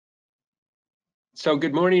So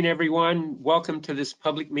good morning, everyone. Welcome to this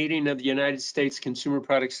public meeting of the United States Consumer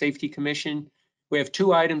Product Safety Commission. We have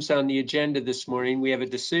two items on the agenda this morning. We have a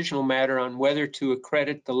decisional matter on whether to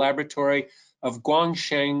accredit the laboratory of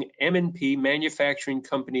Guangsheng M&P Manufacturing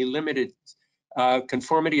Company Limited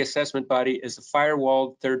conformity assessment body as a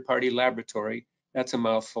firewalled third-party laboratory. That's a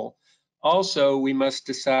mouthful. Also, we must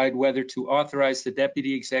decide whether to authorize the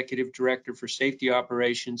Deputy Executive Director for Safety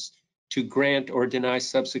Operations to grant or deny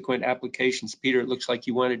subsequent applications. Peter, it looks like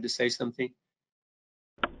you wanted to say something.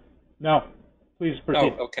 No, please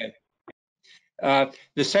proceed. Oh, okay.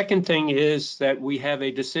 The second thing is that we have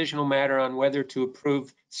a decisional matter on whether to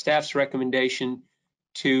approve staff's recommendation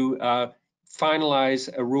to finalize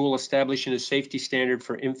a rule establishing a safety standard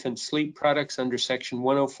for infant sleep products under Section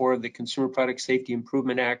 104 of the Consumer Product Safety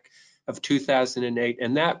Improvement Act of 2008.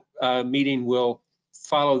 And that meeting will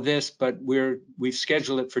follow this, but we've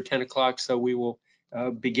scheduled it for 10 o'clock, so we will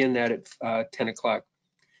begin that at 10 o'clock.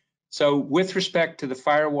 So with respect to the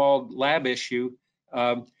Firewalled lab issue,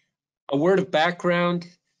 a word of background,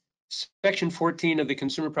 Section 14 of the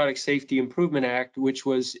Consumer Product Safety Improvement Act, which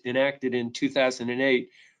was enacted in 2008,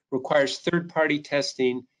 requires third-party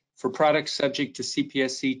testing for products subject to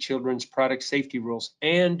CPSC children's product safety rules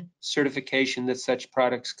and certification that such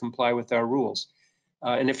products comply with our rules.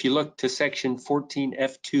 And if you look to Section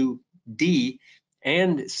 14F2D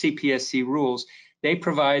and CPSC rules, they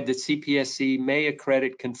provide that CPSC may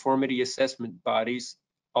accredit conformity assessment bodies,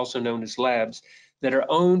 also known as labs, that are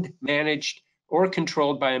owned, managed, or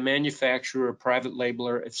controlled by a manufacturer or private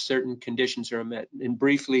labeler if certain conditions are met. And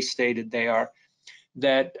briefly stated, they are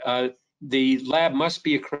that the lab must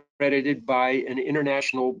be accredited by an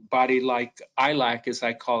international body like ILAC, as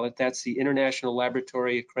I call it. That's the International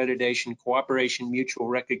Laboratory Accreditation Cooperation Mutual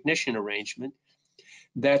Recognition Arrangement.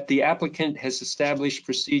 That the applicant has established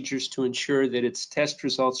procedures to ensure that its test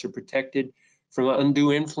results are protected from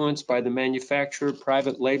undue influence by the manufacturer,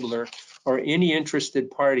 private labeler, or any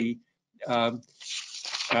interested party,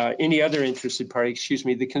 any other interested party,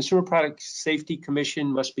 The Consumer Product Safety Commission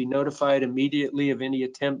must be notified immediately of any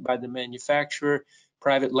attempt by the manufacturer,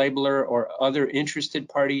 private labeler, or other interested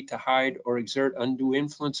party to hide or exert undue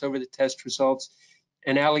influence over the test results,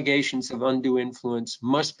 and allegations of undue influence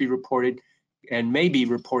must be reported and may be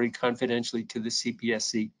reported confidentially to the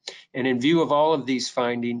CPSC. And in view of all of these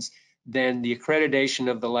findings, then the accreditation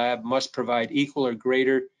of the lab must provide equal or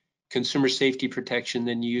greater consumer safety protection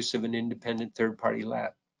than the use of an independent third-party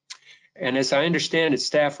lab. And as I understand it,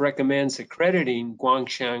 staff recommends accrediting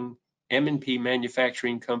Guangsheng M&P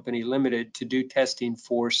Manufacturing Company Limited to do testing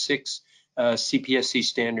for 6 CPSC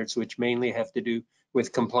standards, which mainly have to do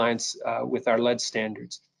with compliance with our lead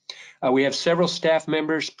standards. We have several staff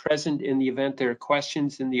members present in the event there are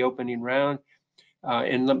questions in the opening round.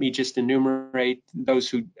 And let me just enumerate those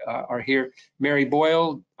who are here. Mary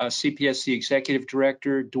Boyle, CPSC Executive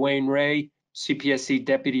Director, Dwayne Ray, CPSC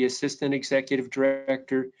Deputy Assistant Executive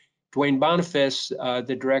Director, Dwayne Boniface,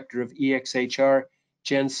 the Director of EXHR,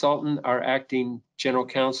 Jen Sultan, our Acting General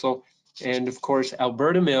Counsel, and of course,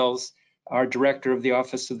 Alberta Mills, our Director of the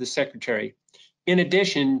Office of the Secretary. In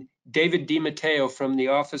addition, David DiMatteo from the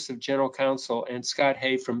Office of General Counsel and Scott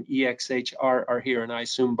Hay from EXHR are here, and I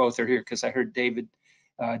assume both are here because I heard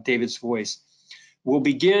David's voice. We'll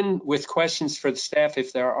begin with questions for the staff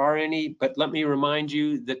if there are any, but let me remind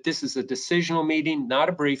you that this is a decisional meeting, not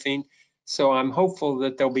a briefing, so I'm hopeful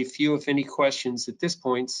that there'll be few, if any, questions at this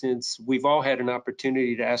point since we've all had an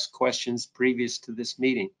opportunity to ask questions previous to this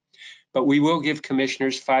meeting. But we will give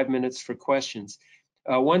commissioners 5 minutes for questions.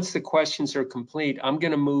 Once the questions are complete, I'm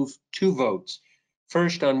going to move 2 votes.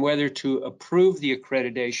 First, on whether to approve the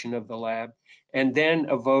accreditation of the lab, and then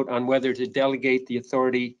a vote on whether to delegate the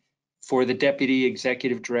authority for the Deputy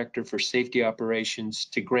Executive Director for Safety Operations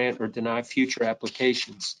to grant or deny future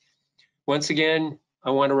applications. Once again, I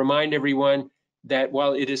want to remind everyone that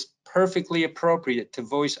while it is perfectly appropriate to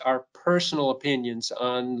voice our personal opinions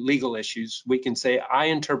on legal issues, we can say, I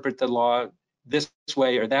interpret the law this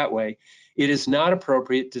way or that way. It is not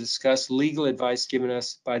appropriate to discuss legal advice given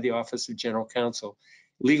us by the Office of General Counsel.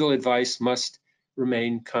 Legal advice must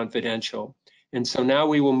remain confidential. And so now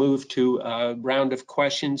we will move to a round of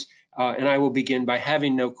questions, and I will begin by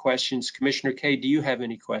having no questions. Commissioner Kay, do you have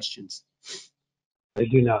any questions? I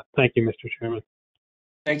do not. Thank you, Mr. Chairman.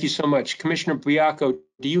 Thank you so much. Commissioner Biacco,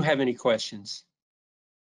 do you have any questions?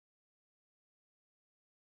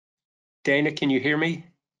 Dana, can you hear me?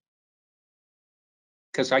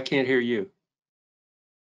 Because I can't hear you.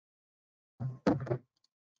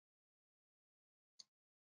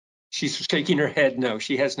 She's shaking her head no.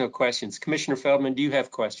 She has no questions. Commissioner Feldman, do you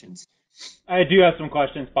have questions? I do have some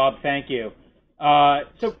questions, Bob. Thank you.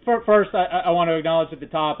 First, I want to acknowledge at the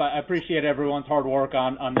top, I appreciate everyone's hard work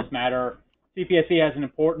on this matter. CPSC has an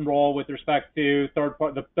important role with respect to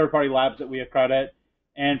the third-party labs that we accredit,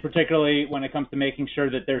 and particularly when it comes to making sure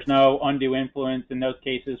that there's no undue influence in those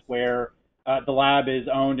cases where the lab is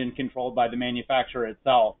owned and controlled by the manufacturer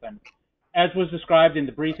itself. And as was described in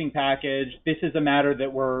the briefing package, this is a matter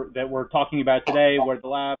that we're talking about today, where the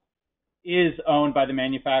lab is owned by the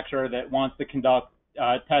manufacturer that wants to conduct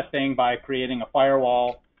testing by creating a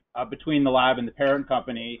firewall between the lab and the parent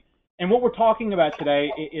company. And what we're talking about today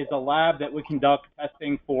is a lab that would conduct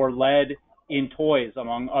testing for lead in toys,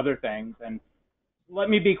 among other things. And let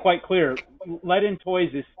me be quite clear, lead in toys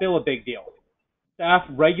is still a big deal. Staff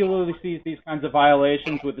regularly sees these kinds of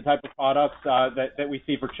violations with the type of products that we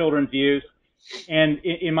see for children's use. And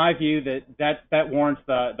in my view, that warrants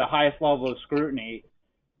the highest level of scrutiny.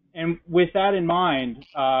 And with that in mind,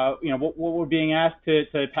 what we're being asked to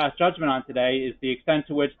pass judgment on today is the extent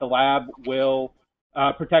to which the lab will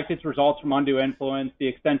protect its results from undue influence, the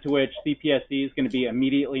extent to which CPSC is going to be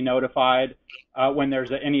immediately notified when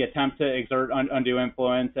there's any attempt to exert undue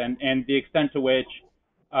influence, and the extent to which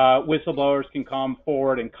whistleblowers can come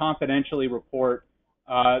forward and confidentially report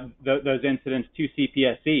those incidents to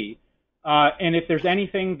CPSC. And if there's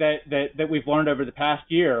anything that we've learned over the past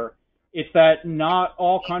year, it's that not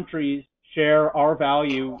all countries share our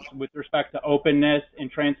value with respect to openness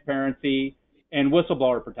and transparency and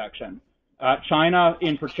whistleblower protection. China,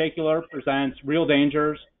 in particular, presents real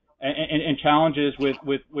dangers and challenges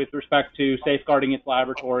with respect to safeguarding its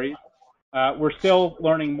laboratories. We're still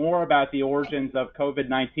learning more about the origins of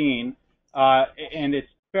COVID-19, and it's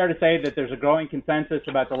fair to say that there's a growing consensus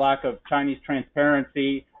about the lack of Chinese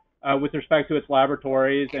transparency with respect to its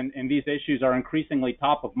laboratories, and these issues are increasingly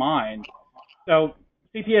top of mind. So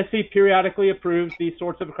CPSC periodically approves these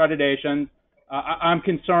sorts of accreditations. I'm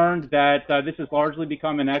concerned that this has largely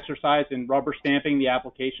become an exercise in rubber stamping the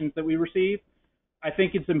applications that we receive. I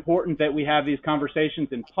think it's important that we have these conversations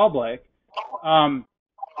in public. And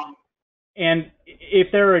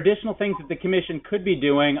if there are additional things that the Commission could be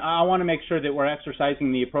doing, I want to make sure that we're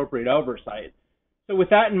exercising the appropriate oversight. So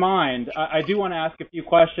with that in mind, I do want to ask a few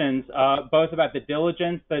questions, both about the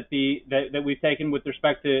diligence that we've taken with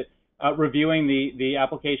respect to reviewing the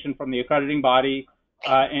application from the accrediting body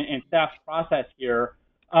and staff's process here.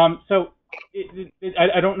 I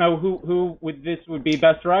don't know who this would be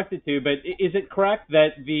best directed to, but is it correct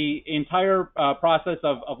that the entire process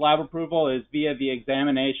of lab approval is via the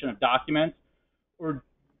examination of documents? Or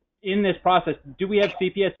in this process, do we have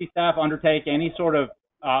CPSC staff undertake any sort of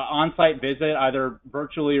on-site visit, either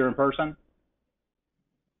virtually or in person?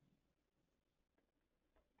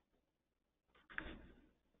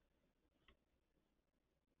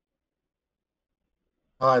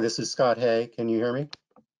 Hi, this is Scott Hay. Can you hear me?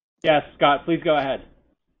 Yes, Scott, please go ahead.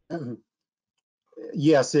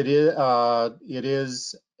 Yes, it is. It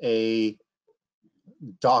is a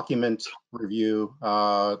document review,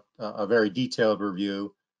 a very detailed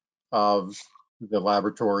review of the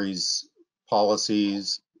laboratory's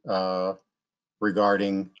policies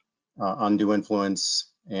regarding undue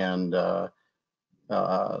influence and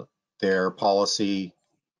their policy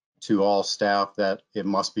to all staff that it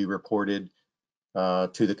must be reported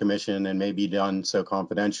to the Commission and may be done so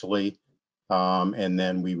confidentially. And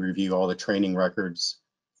then we review all the training records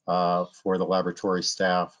for the laboratory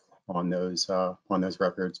staff on those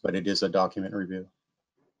records, but it is a document review.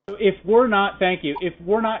 If we're not, thank you, if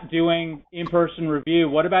we're not doing in-person review,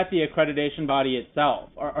 what about the accreditation body itself?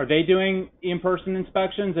 Are they doing in-person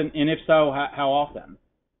inspections? And if so, how often?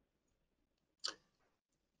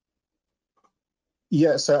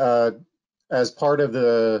 Yes, as part of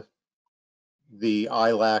the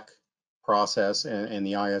ILAC process and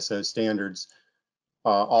the ISO standards,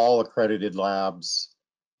 all accredited labs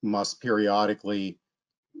must periodically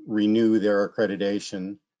renew their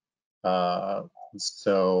accreditation.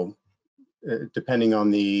 So depending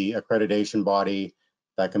on the accreditation body,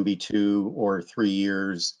 that can be 2 or 3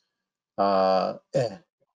 years. And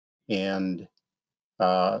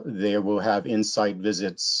they will have insight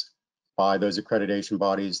visits by those accreditation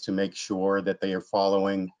bodies to make sure that they are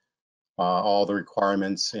following all the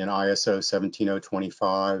requirements in ISO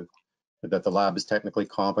 17025, that the lab is technically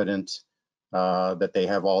competent, that they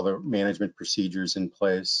have all the management procedures in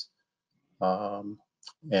place.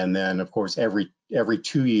 And then, of course, every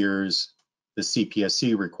 2 years, the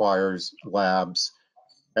CPSC requires labs,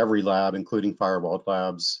 every lab, including Firewalled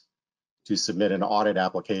labs, to submit an audit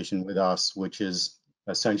application with us, which is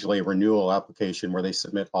essentially a renewal application where they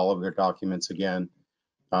submit all of their documents again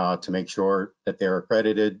to make sure that they're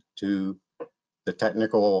accredited to the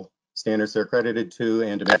technical standards they're accredited to,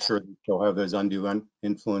 and to make sure that they'll have those undue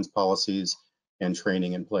influence policies and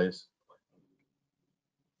training in place.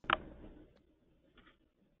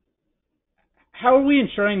 How are we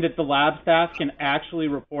ensuring that the lab staff can actually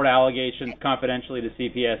report allegations confidentially to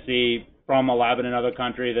CPSC from a lab in another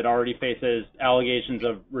country that already faces allegations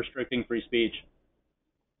of restricting free speech?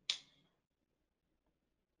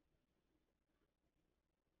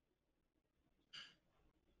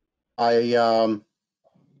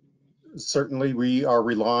 Certainly we are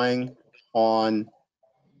relying on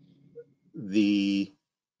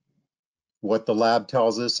what the lab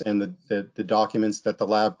tells us and the documents that the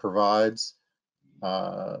lab provides.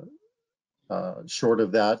 Short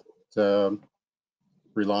of that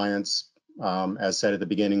reliance, as said at the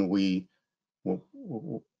beginning, we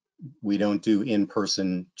don't do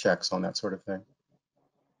in-person checks on that sort of thing.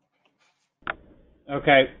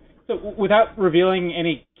 Okay. So without revealing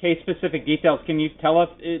any case-specific details, can you tell us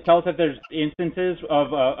if there's instances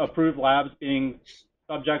of approved labs being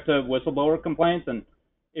subject to whistleblower complaints, and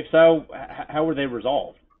if so, how were they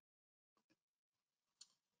resolved?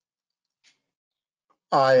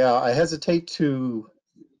 I hesitate to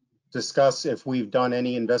discuss if we've done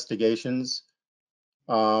any investigations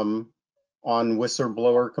on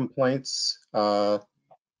whistleblower complaints.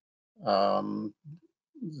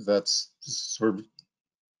 That's sort of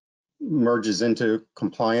merges into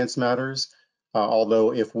compliance matters.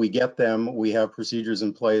 Although if we get them, we have procedures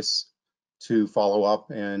in place to follow up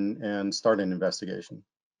and start an investigation.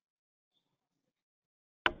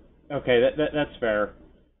 Okay, that's fair.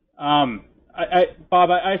 Bob,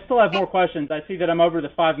 I still have more questions. I see that I'm over the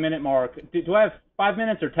 5-minute mark. Do I have 5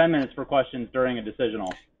 minutes or 10 minutes for questions during a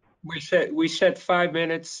decisional? We said 5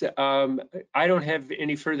 minutes. I don't have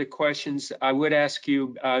any further questions. I would ask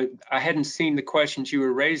you, I hadn't seen the questions you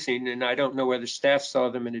were raising, and I don't know whether staff saw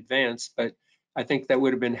them in advance, but I think that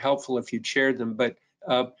would have been helpful if you'd shared them. But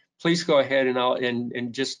please go ahead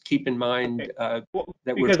and just keep in mind that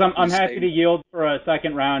because I'm happy to yield for a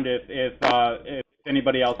second round if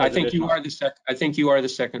anybody else has I think you are the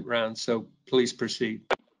second round, so please proceed.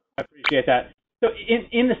 I appreciate that. So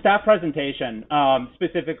in the staff presentation,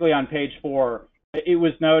 specifically on page 4, it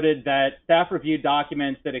was noted that staff reviewed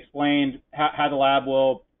documents that explained how the lab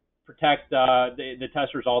will protect the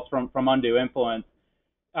test results from undue influence.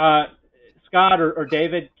 Scott or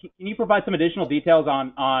David, can you provide some additional details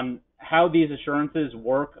on how these assurances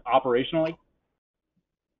work operationally?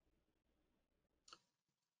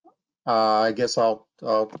 I guess I'll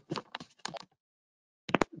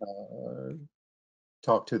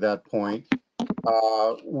talk to that point.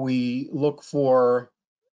 We look for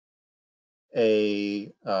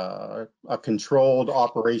a controlled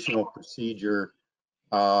operational procedure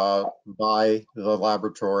by the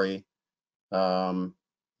laboratory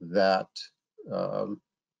that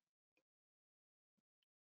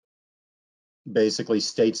basically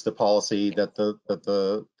states the policy that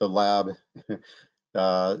the lab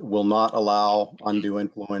will not allow undue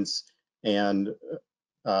influence, and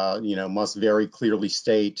must very clearly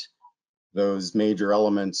state those major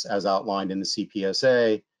elements as outlined in the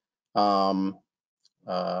CPSA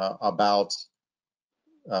about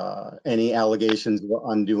any allegations of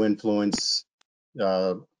undue influence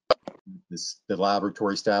the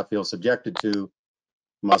laboratory staff feels subjected to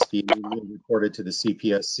must be immediately reported to the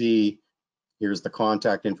CPSC. Here's the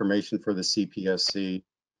contact information for the CPSC.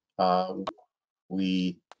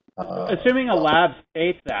 Assuming a lab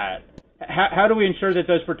states that, how do we ensure that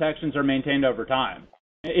those protections are maintained over time?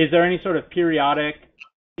 Is there any sort of periodic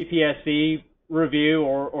CPSC review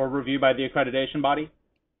or review by the accreditation body?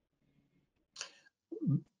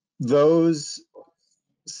 Those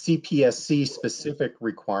CPSC specific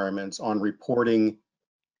requirements on reporting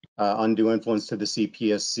undue influence to the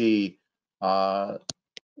CPSC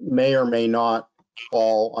may or may not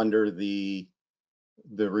fall under the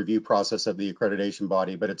review process of the accreditation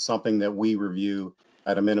body, but it's something that we review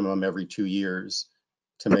at a minimum every 2 years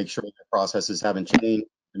to make sure the processes haven't changed,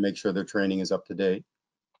 to make sure their training is up to date.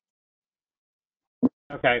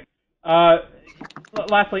 Okay.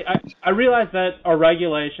 Lastly, I realize that our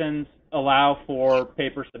regulations allow for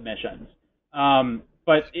paper submissions,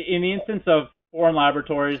 but in the instance of foreign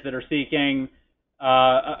laboratories that are seeking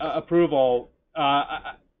approval,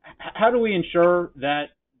 how do we ensure that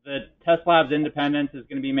the test lab's independence is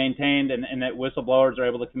going to be maintained and that whistleblowers are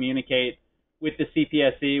able to communicate with the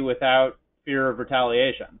CPSC without fear of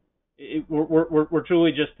retaliation? We're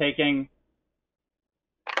truly just taking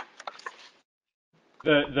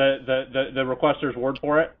the requester's word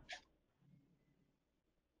for it?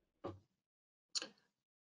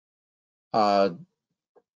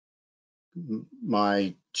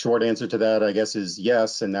 my short answer to that, I guess, is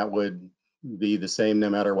yes, and that would be the same no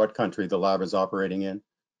matter what country the lab is operating in.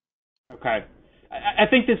 Okay. I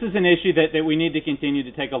think this is an issue that we need to continue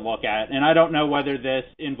to take a look at, and I don't know whether this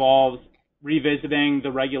involves revisiting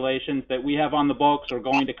the regulations that we have on the books or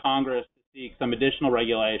going to Congress to seek some additional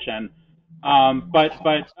regulation. But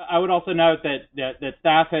I would also note that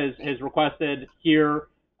staff has requested here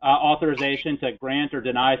authorization to grant or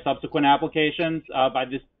deny subsequent applications by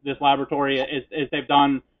this laboratory, as they've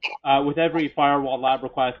done with every Firewalled lab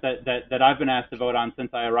request that I've been asked to vote on since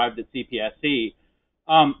I arrived at CPSC.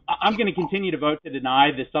 I'm going to continue to vote to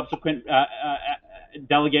deny the subsequent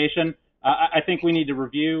delegation. I think we need to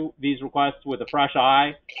review these requests with a fresh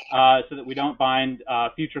eye so that we don't bind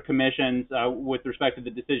future commissions with respect to the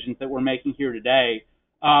decisions that we're making here today.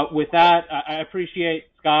 With that, I appreciate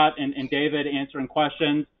Scott and David answering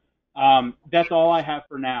questions. That's all I have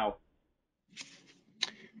for now.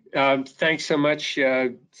 Thanks so much,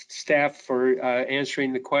 staff, for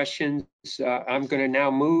answering the questions. I'm going to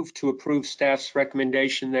now move to approve staff's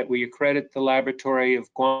recommendation that we accredit the laboratory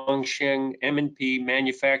of Guangsheng M&P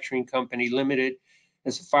Manufacturing Company Limited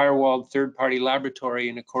as a Firewalled third-party laboratory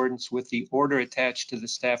in accordance with the order attached to the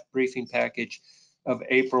staff briefing package of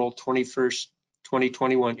April 21st,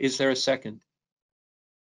 2021. Is there a second?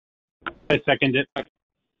 I second it.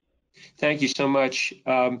 Thank you so much.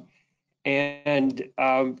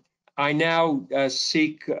 I now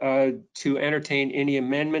seek to entertain any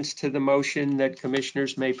amendments to the motion that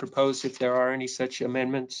commissioners may propose if there are any such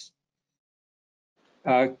amendments.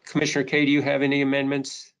 Commissioner Kay, do you have any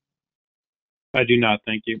amendments? I do not,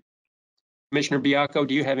 thank you. Commissioner Biacco,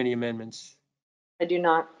 do you have any amendments? I do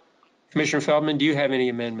not. Commissioner Feldman, do you have any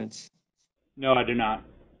amendments? No, I do not.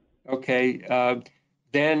 Okay,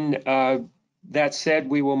 then that said,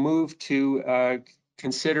 we will move to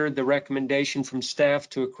consider the recommendation from staff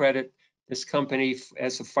to accredit this company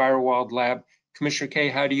as a Firewalled lab. Commissioner Kay,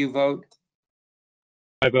 how do you vote?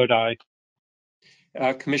 I vote aye.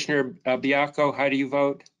 Commissioner Biacco, how do you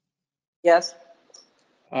vote? Yes.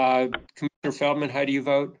 Commissioner Feldman, how do you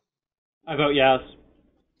vote? I vote yes.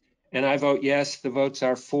 And I vote yes. The votes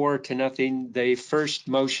are 4-0. The first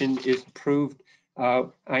motion is approved.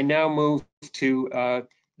 I now move to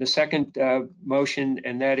the second motion,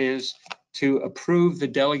 and that is to approve the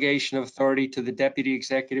delegation of authority to the Deputy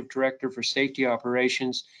Executive Director for Safety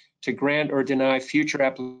Operations to grant or deny future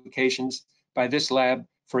applications by this lab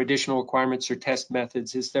for additional requirements or test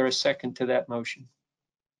methods. Is there a second to that motion?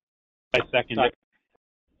 I second it.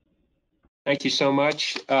 Thank you so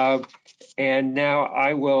much. And now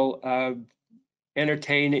I will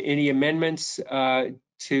entertain any amendments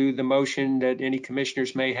to the motion that any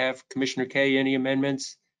commissioners may have. Commissioner Kay, any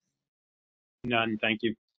amendments? None, thank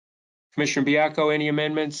you. Commissioner Biacco, any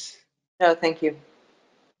amendments? No, thank you.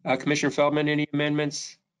 Commissioner Feldman, any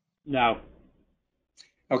amendments? No.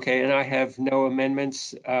 Okay, and I have no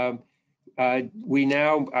amendments. I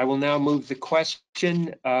will now move the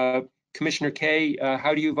question. Commissioner Kay,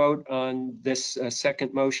 how do you vote on this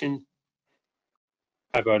second motion?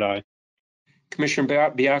 I vote aye. Commissioner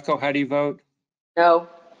Biacco, how do you vote? No.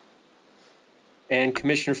 And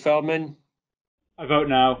Commissioner Feldman? I vote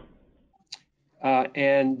no.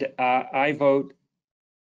 And I vote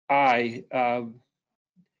aye.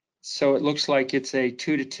 So it looks like it's a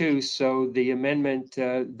 2-2. So the amendment,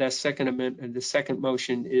 the second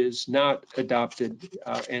motion is not adopted.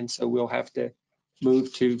 And so we'll have to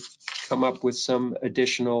move to come up with some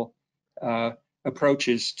additional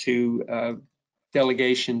approaches to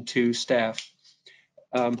delegation to staff.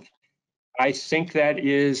 I think that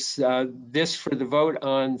is this for the vote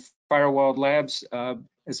on Firewalled Labs.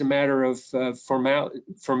 As a matter of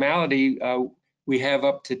formality, we have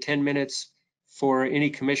up to 10 minutes for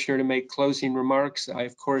any commissioner to make closing remarks. I,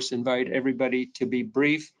 of course, invite everybody to be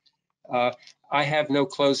brief. I have no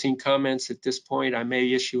closing comments at this point. I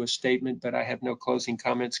may issue a statement, but I have no closing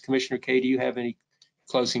comments. Commissioner Kay, do you have any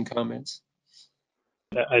closing comments?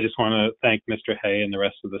 I just want to thank Mr. Hay and the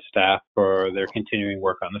rest of the staff for their continuing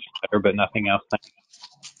work on this matter, but nothing else.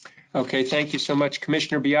 Okay, thank you so much.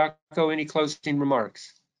 Commissioner Biacco, any closing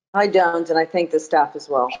remarks? I don't, and I thank the staff as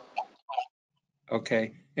well.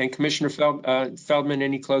 Okay, and Commissioner Feldman,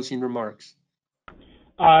 any closing remarks?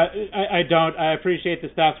 I don't. I appreciate the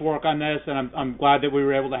staff's work on this, and I'm glad that we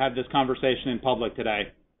were able to have this conversation in public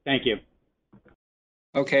today. Thank you.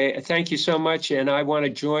 Okay, thank you so much, and I want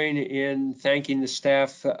to join in thanking the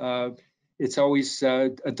staff. It's always a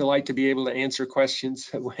delight to be able to answer questions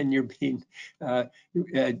when you're being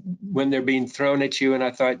when they're being thrown at you, and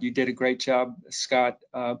I thought you did a great job, Scott.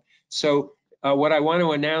 So What I want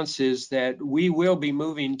to announce is that we will be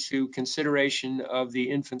moving to consideration of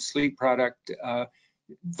the infant sleep product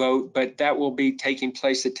vote, but that will be taking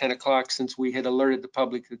place at 10 o'clock since we had alerted the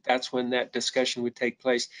public that that's when that discussion would take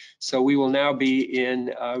place. So we will now be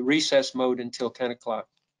in recess mode until 10 o'clock.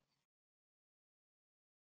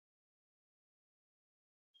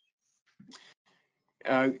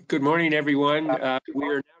 Good morning, everyone. We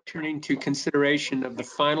are now turning to consideration of the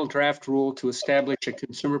final draft rule to establish a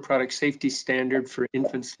consumer product safety standard for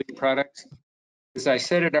infant sleep products. As I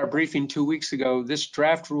said at our briefing 2 weeks ago, this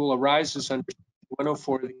draft rule arises under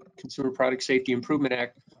 104 of the Consumer Product Safety Improvement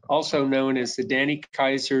Act, also known as the Danny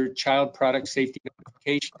Kaiser Child Product Safety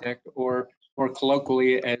Notification Act, or more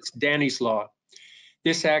colloquially as Danny's Law.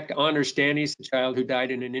 This act honors Danny as a child who died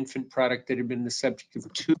in an infant product that had been the subject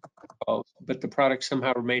of 2 recalls, but the product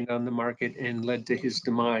somehow remained on the market and led to his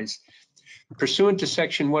demise. Pursuant to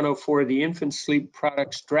Section 104 of the Infant Sleep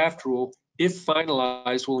Products Draft Rule, if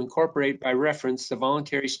finalized, will incorporate by reference the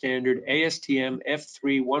voluntary standard ASTM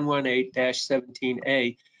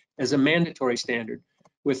F3118-17A as a mandatory standard,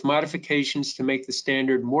 with modifications to make the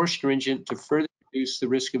standard more stringent to further reduce the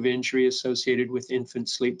risk of injury associated with infant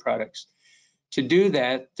sleep products. To do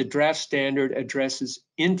that, the draft standard addresses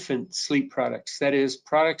infant sleep products, that is,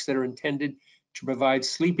 products that are intended to provide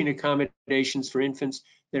sleeping accommodations for infants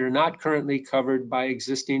that are not currently covered by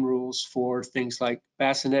existing rules for things like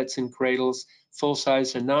bassinets and cradles,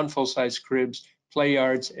 full-size and non-full-size cribs, play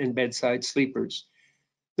yards, and bedside sleepers.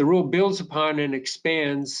 The rule builds upon and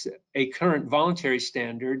expands a current voluntary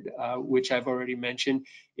standard, which I've already mentioned.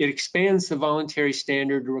 It expands the voluntary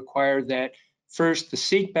standard to require that first, the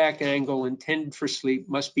seat back angle intended for sleep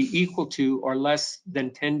must be equal to or less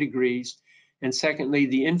than 10 degrees. And secondly,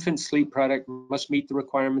 the infant sleep product must meet the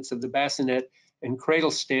requirements of the bassinet and cradle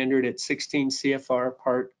standard at 16 CFR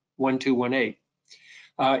Part 1218.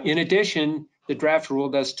 In addition, the draft rule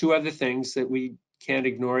does 2 other things that we can't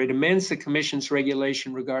ignore. It amends the Commission's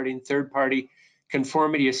regulation regarding third-party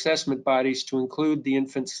conformity assessment bodies to include the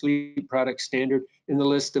infant sleep product standard in the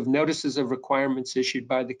list of notices of requirements issued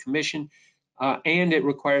by the Commission. And it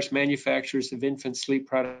requires manufacturers of infant sleep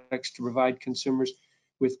products to provide consumers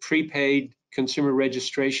with prepaid consumer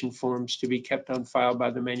registration forms to be kept on file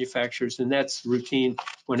by the manufacturers. And that's routine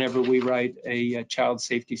whenever we write a child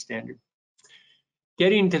safety standard.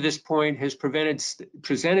 Getting to this point has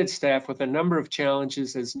presented staff with a number of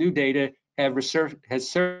challenges as new data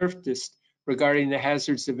has surfaced regarding the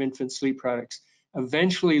hazards of infant sleep products,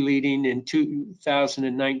 eventually leading in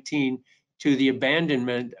 2019 to the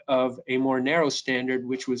abandonment of a more narrow standard,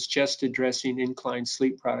 which was just addressing inclined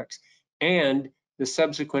sleep products, and the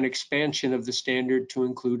subsequent expansion of the standard to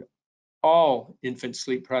include all infant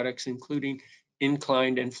sleep products, including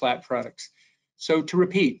inclined and flat products. So to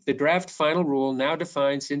repeat, the draft final rule now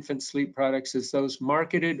defines infant sleep products as those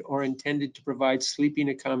marketed or intended to provide sleeping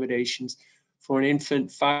accommodations for an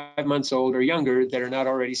infant 5 months old or younger that are not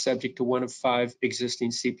already subject to one of 5 existing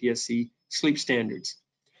CPSC sleep standards.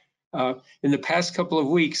 In the past couple of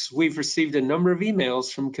weeks, we've received a number of emails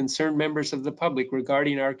from concerned members of the public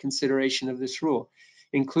regarding our consideration of this rule,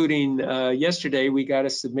 including yesterday, we got a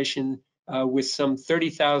submission with some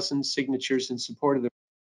 30,000 signatures in support of the rule.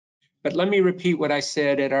 But let me repeat what I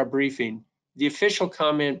said at our briefing. The official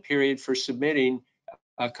comment period for submitting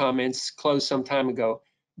comments closed some time ago,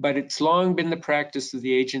 but it's long been the practice of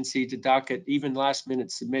the agency to docket even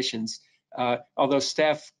last-minute submissions, although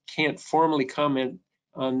staff can't formally comment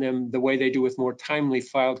on them the way they do with more timely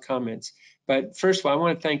filed comments. But first of all, I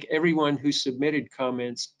want to thank everyone who submitted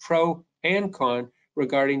comments, pro and con,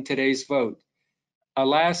 regarding today's vote.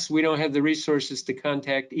 Alas, we don't have the resources to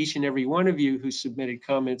contact each and every one of you who submitted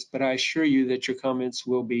comments, but I assure you that your comments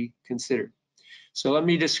will be considered. So let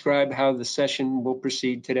me describe how the session will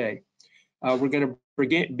proceed today. We're going to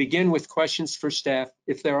begin with questions for staff,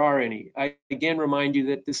 if there are any. I again remind you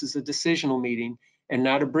that this is a decisional meeting and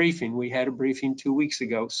not a briefing. We had a briefing 2 weeks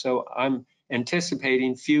ago, so I'm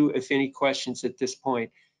anticipating few, if any, questions at this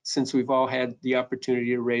point, since we've all had the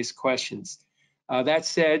opportunity to raise questions. That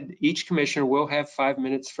said, each commissioner will have 5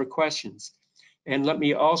 minutes for questions. And let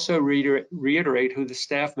me also reiterate who the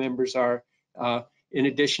staff members are, in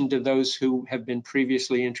addition to those who have been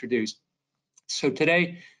previously introduced. So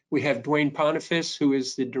today, we have Dwayne Ponifis, who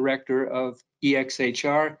is the Director of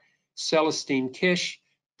EXHR, Celestine Kish,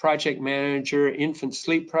 Project Manager, Infant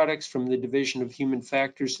Sleep Products from the Division of Human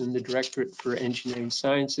Factors in the Directorate for Engineering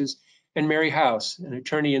Sciences, and Mary House, an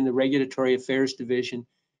attorney in the Regulatory Affairs Division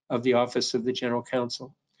of the Office of the General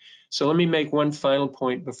Counsel. So let me make one final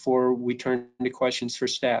point before we turn to questions for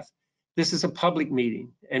staff. This is a public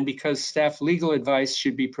meeting, and because staff legal advice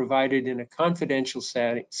should be provided in a confidential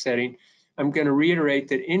setting, I'm going to reiterate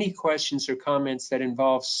that any questions or comments that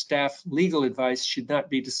involve staff legal advice should not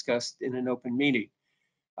be discussed in an open meeting.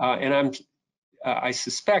 And I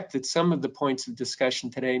suspect that some of the points of discussion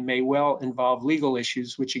today may well involve legal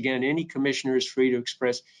issues, which again, any commissioner is free to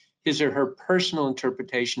express his or her personal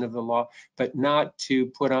interpretation of the law, but not to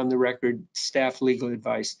put on the record staff legal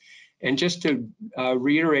advice. And just to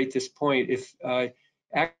reiterate this point, if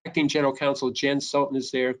Acting General Counsel Jen Sultan is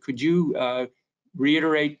there, could you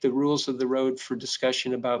reiterate the rules of the road for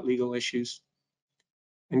discussion about legal issues?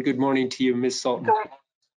 And good morning to you, Ms. Sultan.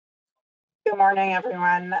 Good morning,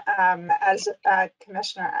 everyone. As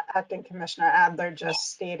Acting Commissioner Adler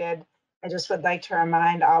just stated, I just would like to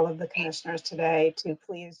remind all of the commissioners today to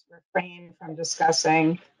please refrain from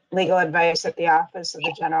discussing legal advice that the Office of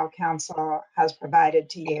the General Counsel has provided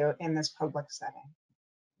to you in this public setting.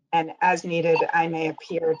 And as needed, I may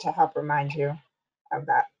appear to help remind you of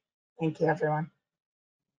that. Thank you, everyone.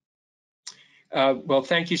 Well,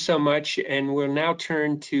 thank you so much. And we'll now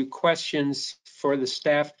turn to questions for the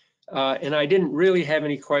staff. And I didn't really have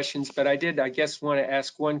any questions, but I did, I guess, want to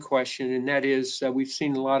ask one question, and that is, we've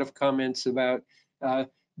seen a lot of comments about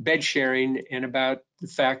bed sharing and about the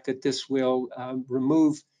fact that this will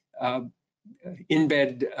remove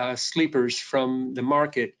in-bed sleepers from the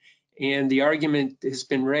market. And the argument has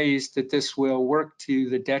been raised that this will work to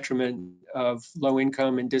the detriment of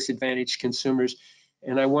low-income and disadvantaged consumers.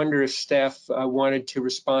 And I wonder if staff wanted to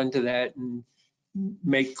respond to that and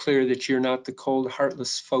make clear that you're not the cold,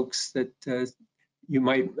 heartless folks that you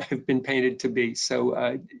might have been painted to be.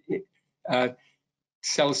 So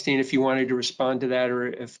Celestine, if you wanted to respond to that, or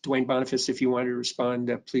if Dwayne Boniface, if you wanted to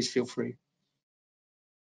respond, please feel free.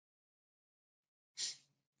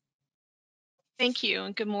 Thank you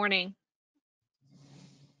and good morning.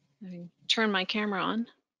 Let me turn my camera on.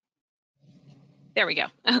 There we go.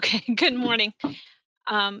 Okay, good morning.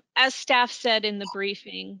 As staff said in the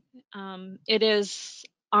briefing, it is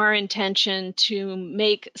our intention to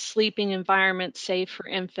make sleeping environments safe for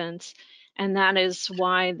infants, and that is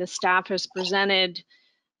why the staff has presented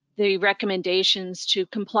the recommendations to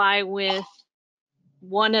comply with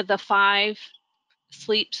one of the 5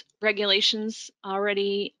 sleep regulations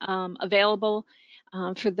already available.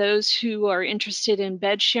 For those who are interested in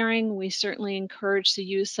bed sharing, we certainly encourage the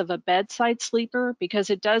use of a bedside sleeper because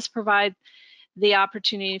it does provide the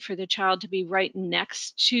opportunity for the child to be right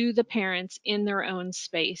next to the parents in their own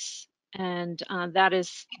space. And that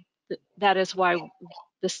is why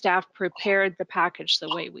the staff prepared the package the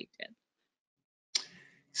way we did.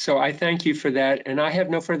 So I thank you for that. And I have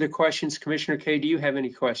no further questions. Commissioner Kaye, do you have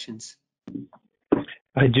any questions?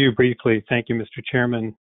 I do briefly. Thank you, Mr.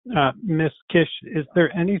 Chairman. Ms. Kish, is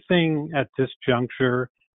there anything at this juncture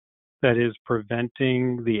that is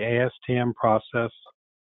preventing the ASTM process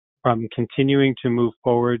from continuing to move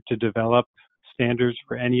forward to develop standards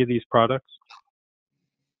for any of these products?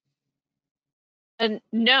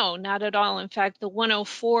 No, not at all. In fact, the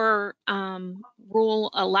 104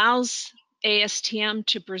 rule allows ASTM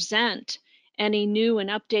to present any new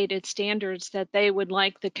and updated standards that they would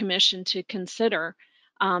like the Commission to consider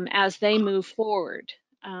as they move forward.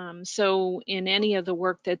 So in any of the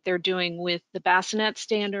work that they're doing with the bassinet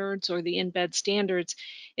standards or the in-bed standards,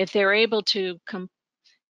 if they're able to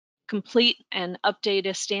complete and update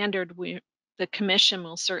a standard, the Commission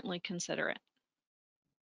will certainly consider it.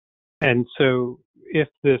 And so if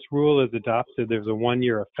this rule is adopted, there's a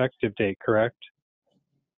 1-year effective date, correct?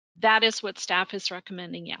 That is what staff is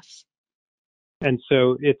recommending, yes. And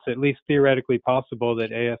so it's at least theoretically possible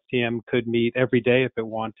that ASTM could meet every day if it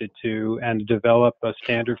wanted to and develop a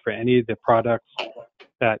standard for any of the products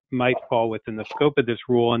that might fall within the scope of this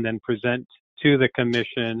rule and then present to the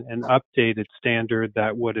Commission an updated standard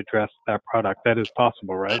that would address that product. That is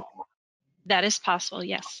possible, right? That is possible,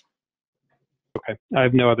 yes. Okay, I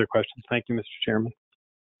have no other questions. Thank you, Mr. Chairman.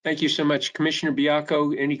 Thank you so much. Commissioner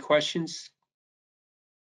Baiocco, any questions?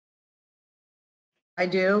 I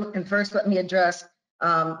do. And first, let me address,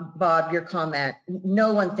 Bob, your comment.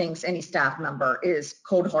 No one thinks any staff member is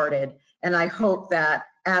cold-hearted. And I hope that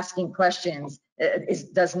asking questions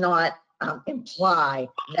does not imply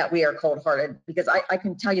that we are cold-hearted, because I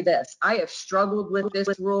can tell you this. I have struggled with this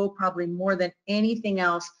rule probably more than anything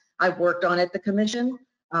else I've worked on at the Commission.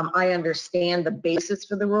 I understand the basis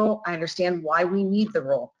for the rule. I understand why we need the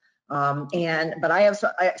rule. But I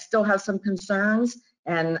still have some concerns,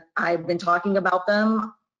 and I've been talking about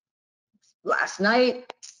them last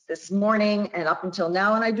night, this morning, and up until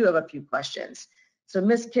now, and I do have a few questions. So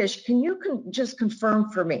Ms. Kish, can you just confirm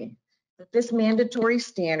for me that this mandatory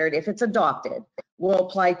standard, if it's adopted, will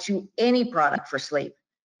apply to any product for sleep?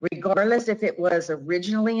 regardless if it was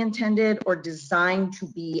originally intended or designed to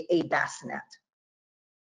be a bassinet?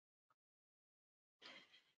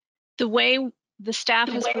 The way the staff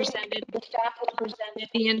has presented,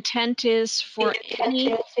 the intent is for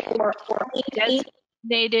any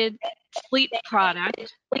designated sleep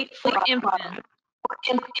product for infant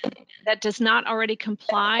that does not already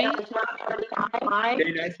comply.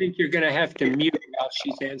 Dana, I think you're going to have to mute while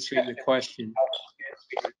she's answering the question.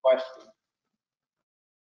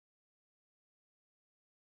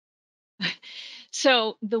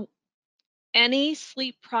 So any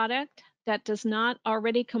sleep product that does not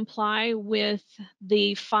already comply with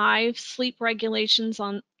the 5 sleep regulations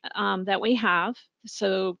on that we have,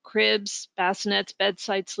 so cribs, bassinets,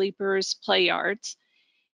 bedside sleepers, play yards.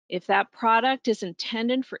 If that product is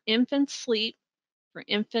intended for infant sleep, for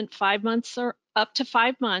infant 5 months or up to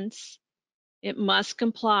 5 months, it must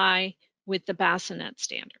comply with the bassinet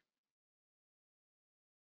standard.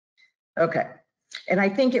 Okay. And I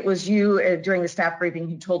think it was you during the staff briefing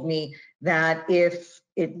who told me that if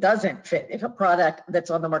it doesn't fit, if a product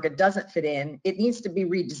that's on the market doesn't fit in, it needs to be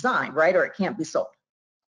redesigned, right? Or it can't be sold.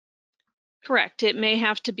 Correct. It may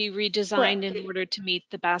have to be redesigned in order to meet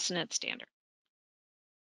the bassinet standard.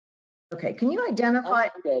 Okay. Can you identify?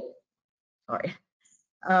 Sorry.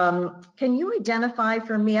 Can you identify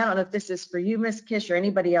for me, I don't know if this is for you, Ms. Kish, or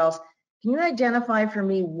anybody else, can you identify for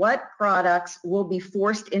me what products will be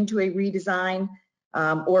forced into a redesign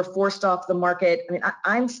or forced off the market? I mean,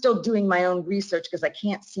 I'm still doing my own research because I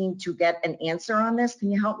can't seem to get an answer on this.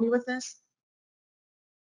 Can you help me with this?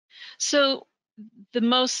 So the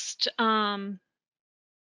most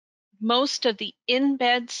of the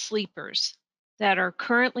in-bed sleepers that are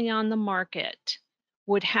currently on the market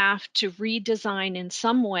would have to redesign in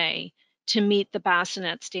some way to meet the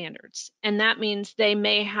bassinet standards. And that means they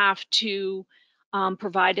may have to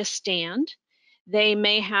provide a stand. They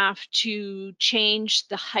may have to change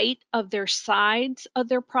the height of their sides of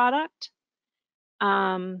their product.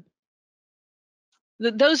 Those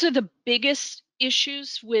are the biggest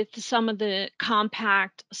issues with some of the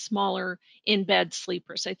compact, smaller in-bed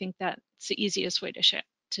sleepers. I think that's the easiest way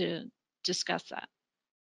to discuss that.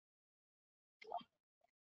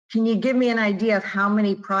 Can you give me an idea of how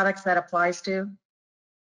many products that applies to?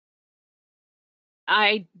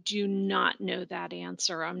 I do not know that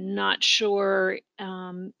answer. I'm not sure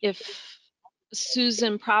if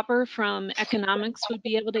Susan Proper from Economics would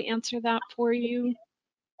be able to answer that for you.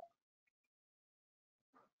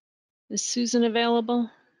 Is Susan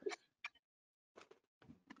available?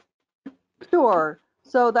 Sure.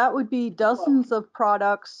 So that would be dozens of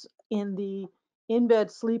products in the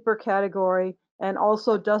in-bed sleeper category, and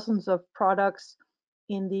also dozens of products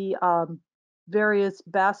in the various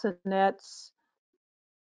bassinets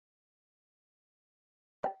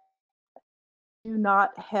do not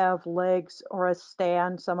have legs or a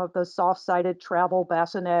stand. Some of the soft-sided travel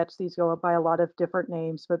bassinets, these go by a lot of different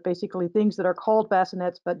names, but basically things that are called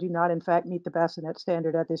bassinets but do not in fact meet the bassinet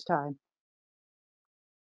standard at this time.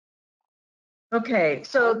 Okay,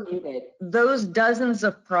 so those dozens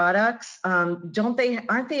of products, aren't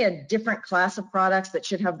they a different class of products that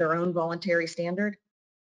should have their own voluntary standard?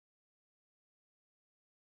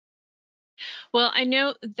 Well, I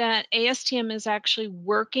know that ASTM is actually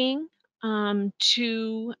working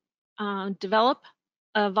to develop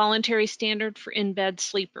a voluntary standard for in-bed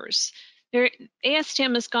sleepers.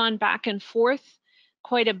 ASTM has gone back and forth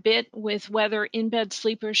quite a bit with whether in-bed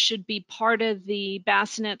sleepers should be part of the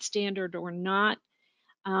bassinet standard or not.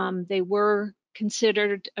 They were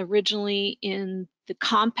considered originally in the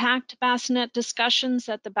compact bassinet discussions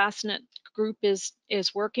that the bassinet group is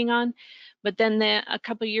working on, but then a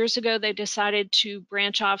couple of years ago they decided to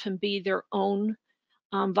branch off and be their own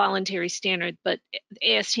voluntary standard, but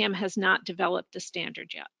ASTM has not developed a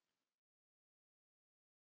standard yet.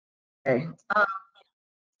 Okay.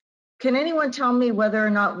 Can anyone tell me whether or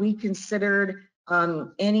not we considered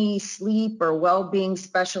any sleep or well-being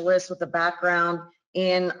specialists with a background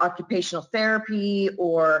in occupational therapy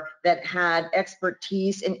or that had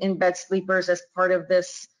expertise in in-bed sleepers as part of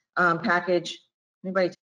this package?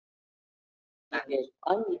 Anybody?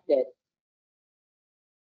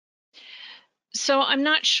 So I'm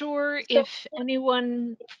not sure if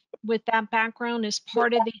anyone with that background is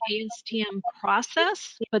part of the ASTM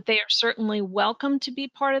process, but they are certainly welcome to be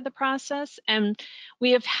part of the process. And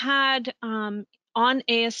we have had on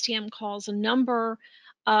ASTM calls a number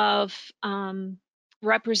of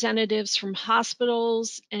representatives from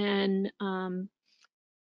hospitals and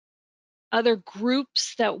other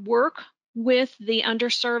groups that work with the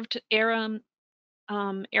underserved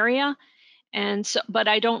area. And so, but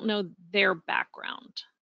I don't know their background.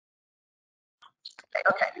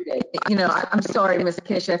 Okay. You know, I'm sorry, Ms.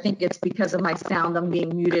 Kish. I think it's because of my sound. I'm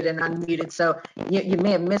being muted and unmuted. So you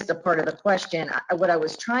may have missed a part of the question. What I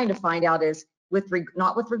was trying to find out is,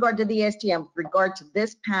 not with regard to the ASTM, with regard to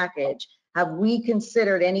this package, have we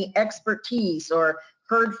considered any expertise or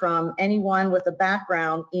heard from anyone with a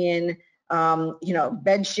background in, you know,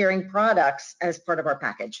 bed sharing products as part of our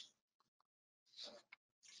package?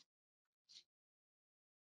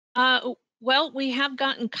 Well, we have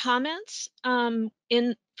gotten comments from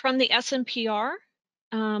the SNPR.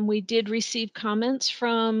 We did receive comments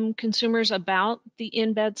from consumers about the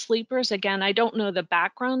in-bed sleepers. Again, I don't know the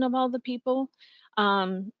background of all the people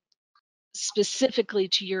specifically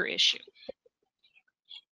to your issue.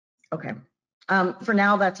 Okay. For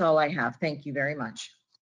now, that's all I have. Thank you very much.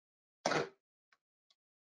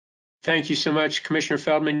 Thank you so much. Commissioner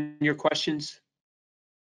Feldman, your questions?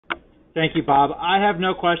 Thank you, Bob. I have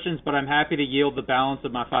no questions, but I'm happy to yield the balance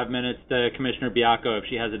of my 5 minutes to Commissioner Biacco if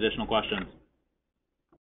she has additional questions.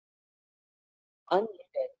 Unmuted.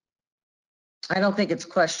 I don't think it's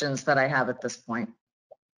questions that I have at this point.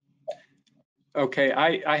 Okay,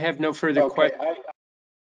 I have no further questions.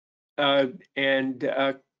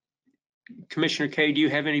 Commissioner Kay, do you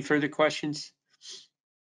have any further questions?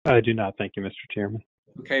 I do not. Thank you, Mr. Chairman.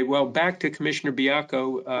 Okay, well, back to Commissioner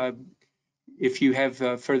Biacco. If you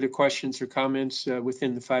have further questions or comments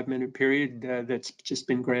within the 5-minute period that's just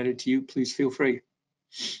been granted to you, please feel free.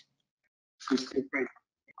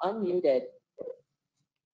 Unmuted.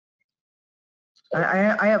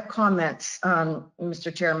 I have comments,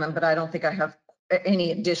 Mr. Chairman, but I don't think I have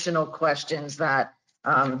any additional questions that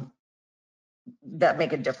that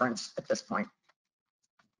make a difference at this point.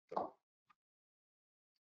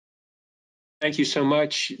 Thank you so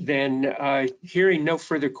much. Then, hearing no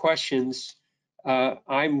further questions,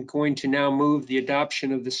 I'm going to now move the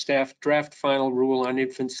adoption of the staff draft final rule on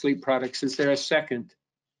infant sleep products. Is there a second?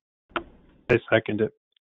 I second it.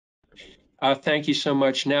 Thank you so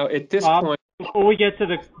much. Now, at this Bob, point, before we get to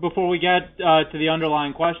the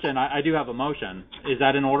underlying question, I do have a motion. Is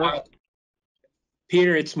that in order?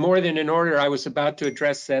 Peter, it's more than in order. I was about to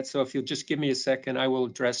address that, so if you'll just give me a second, I will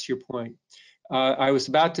address your point. I was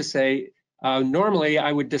about to say, normally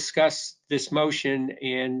I would discuss this motion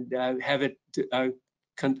and have it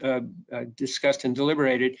discussed and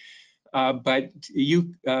deliberated, but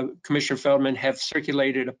you, Commissioner Feldman, have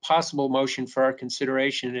circulated a possible motion for our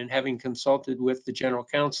consideration, and having consulted with the General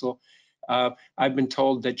Counsel, I've been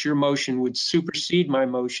told that your motion would supersede my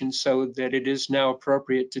motion, so that it is now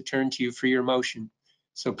appropriate to turn to you for your motion.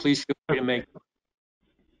 So please feel free to make it.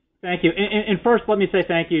 Thank you. And first, let me say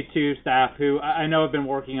thank you to staff who I know have been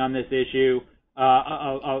working on this issue,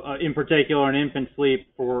 in particular in infant sleep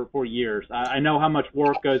for years. I know how much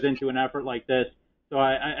work goes into an effort like this, so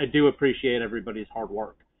I do appreciate everybody's hard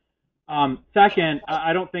work. Second,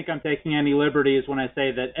 I don't think I'm taking any liberties when I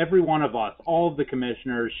say that every one of us, all of the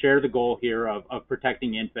commissioners, share the goal here of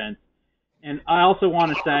protecting infants. And I also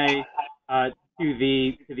want to say to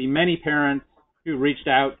the many parents who reached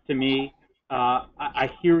out to me, I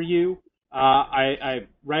hear you. I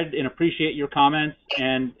read and appreciate your comments,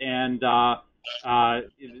 and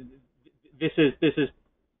this is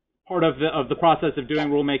part of the process of doing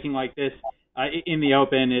rulemaking like this in the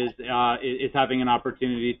open is having an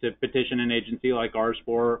opportunity to petition an agency like ours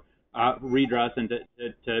for redress and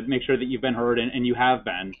to make sure that you've been heard, and you have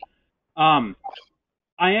been. I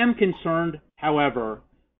am concerned, however,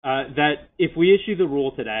 that if we issue the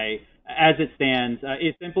rule today, as it stands,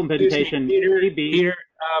 its implementation may be... Peter,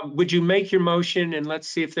 would you make your motion, and let's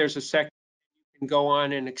see if there's a second you can go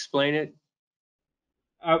on and explain it?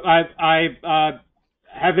 I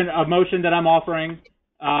have a motion that I'm offering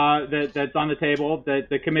that's on the table, that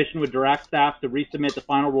the commission would direct staff to resubmit the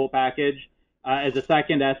final rule package as a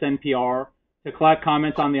second SNPR to collect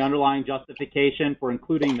comments on the underlying justification for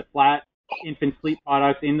including the flat infant sleep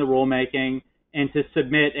products in the rulemaking, and to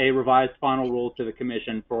submit a revised final rule to the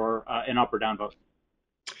commission for an up or down vote.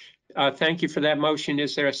 Thank you for that motion.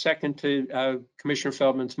 Is there a second to Commissioner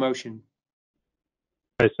Feldman's motion?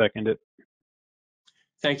 I second it.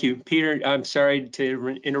 Thank you. Peter, I'm sorry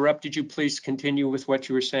to interrupt. Did you please continue with what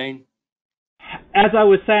you were saying? As I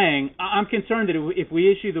was saying, I'm concerned that if we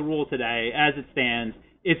issue the rule today, as it stands,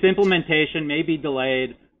 its implementation may be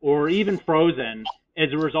delayed or even frozen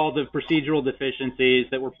as a result of procedural deficiencies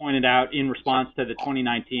that were pointed out in response to the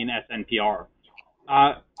 2019 SNPR.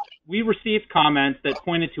 We received comments that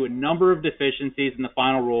pointed to a number of deficiencies in the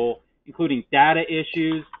final rule, including data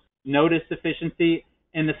issues, notice deficiency,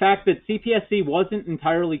 and the fact that CPSC wasn't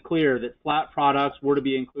entirely clear that flat products were to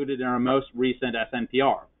be included in our most recent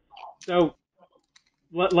SNPR. So,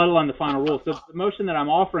 let alone the final rule. So the motion that I'm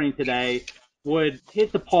offering today would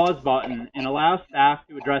hit the pause button and allow staff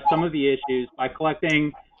to address some of the issues by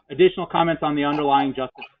collecting additional comments on the underlying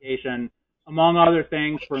justification, among other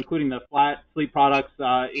things, for including the flat sleep products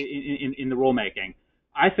in the rulemaking.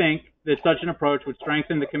 I think that such an approach would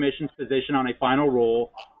strengthen the Commission's position on a final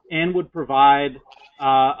rule and would provide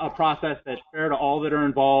a process that's fair to all that are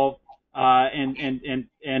involved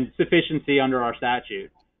and sufficiency under our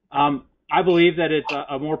statute. I believe that it's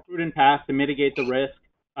a more prudent path to mitigate the risk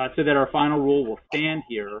so that our final rule will stand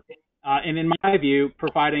here. And in my view,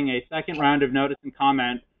 providing a second round of notice and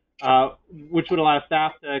comment, which would allow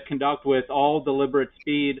staff to conduct with all deliberate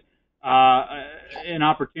speed an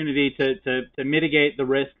opportunity to mitigate the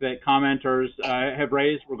risk that commenters have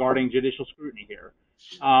raised regarding judicial scrutiny here.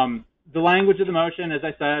 The language of the motion, as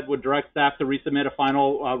I said, would direct staff to resubmit a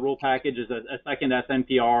final rule package as a second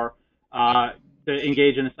SNPR, to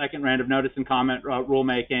engage in a second round of notice and comment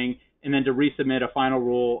rulemaking, and then to resubmit a final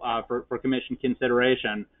rule for Commission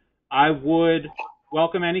consideration. I would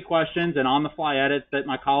welcome any questions and on-the-fly edits that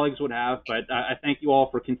my colleagues would have, but I thank you all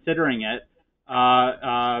for considering it,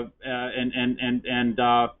 and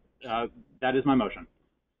that is my motion.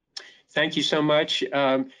 Thank you so much.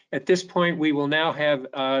 At this point, we will now have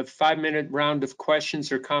a 5-minute round of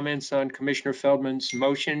questions or comments on Commissioner Feldman's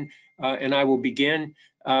motion, and I will begin.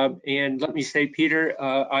 And let me say, Peter,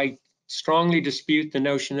 I strongly dispute the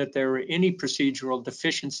notion that there were any procedural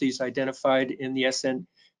deficiencies identified in the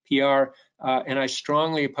SNPR, and I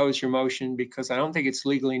strongly oppose your motion because I don't think it's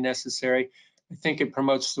legally necessary. I think it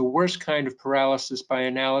promotes the worst kind of paralysis by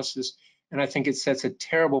analysis, and I think it sets a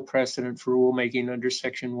terrible precedent for rulemaking under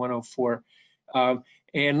Section 104.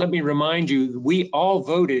 And let me remind you, we all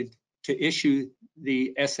voted to issue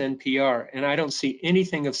the SNPR, and I don't see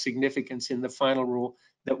anything of significance in the final rule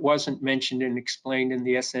that wasn't mentioned and explained in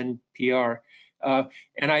the SNPR.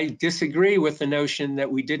 And I disagree with the notion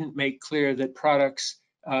that we didn't make clear that products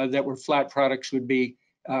that were flat products would be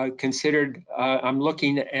considered. I'm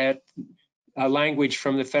looking at language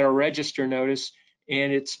from the Federal Register notice,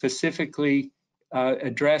 and it specifically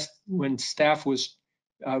addressed when staff was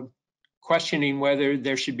questioning whether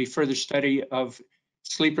there should be further study of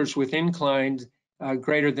sleepers with inclines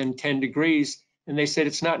greater than 10 degrees. And they said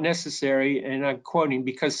it's not necessary, and I'm quoting,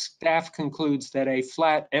 because staff concludes that a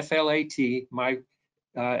flat, F-L-A-T, my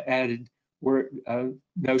added word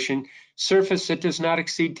notion, surface that does not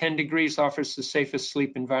exceed 10 degrees offers the safest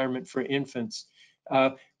sleep environment for infants.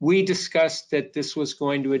 We discussed that this was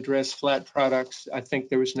going to address flat products. I think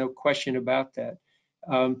there was no question about that.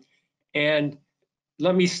 And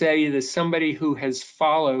let me say that somebody who has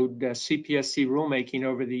followed CPSC rulemaking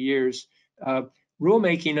over the years,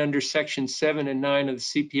 rulemaking under Section 7 and 9 of the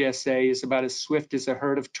CPSA is about as swift as a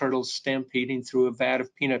herd of turtles stampeding through a vat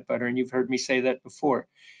of peanut butter, and you've heard me say that before.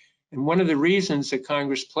 And one of the reasons that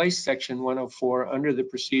Congress placed Section 104 under the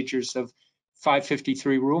procedures of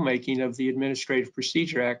 553 rulemaking of the Administrative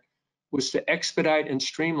Procedure Act was to expedite and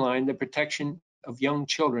streamline the protection of young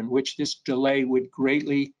children, which this delay would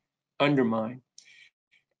greatly undermine.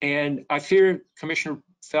 And I fear Commissioner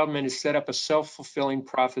Feldman has set up a self-fulfilling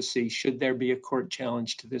prophecy should there be a court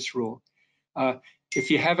challenge to this rule. If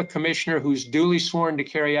you have a commissioner who's duly sworn to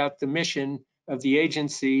carry out the mission of the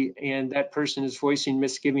agency and that person is voicing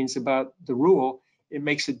misgivings about the rule, it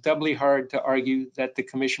makes it doubly hard to argue that the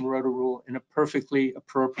commission wrote a rule in a perfectly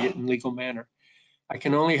appropriate and legal manner. I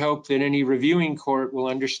can only hope that any reviewing court will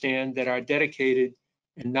understand that our dedicated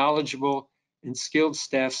and knowledgeable and skilled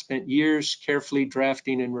staff spent years carefully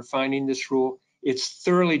drafting and refining this rule. It's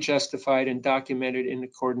thoroughly justified and documented in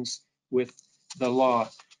accordance with the law.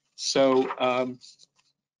 So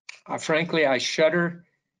frankly, I shudder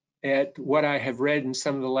at what I have read in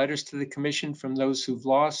some of the letters to the commission from those who've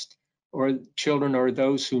lost or children or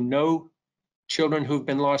those who know children who've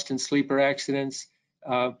been lost in sleeper accidents.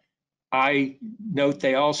 I note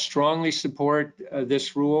they all strongly support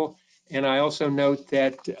this rule. And I also note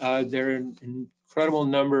that there are an incredible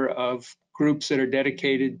number of groups that are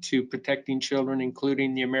dedicated to protecting children,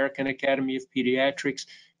 including the American Academy of Pediatrics,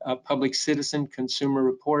 Public Citizen, Consumer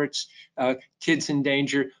Reports, Kids in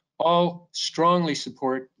Danger, all strongly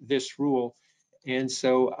support this rule. And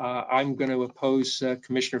so I'm going to oppose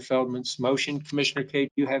Commissioner Feldman's motion. Commissioner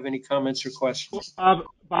Kate, do you have any comments or questions?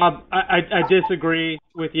 Bob, I disagree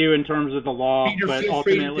with you in terms of the law, Peter, but feel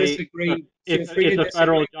free to ultimately disagree. it's a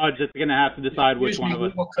federal judge that's going to have to decide which one of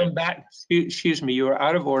us. We will come back. Excuse me, you are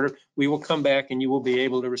out of order. We will come back and you will be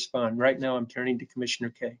able to respond. Right now, I'm turning to Commissioner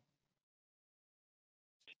Kay.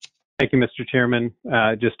 Thank you, Mr. Chairman.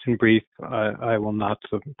 Just in brief, I will not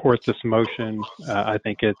support this motion. I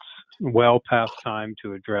think it's well past time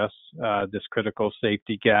to address this critical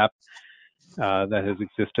safety gap. that has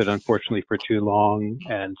existed, unfortunately, for too long.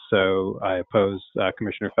 And so I oppose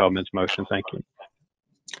Commissioner Feldman's motion. Thank you.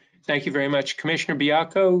 Thank you very much. Commissioner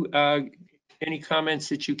Biacco, any comments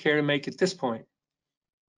that you care to make at this point?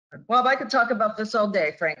 Well, I could talk about this all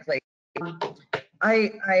day, frankly.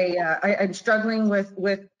 I'm struggling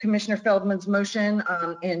with Commissioner Feldman's motion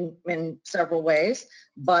in several ways,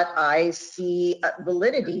 but I see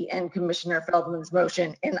validity in Commissioner Feldman's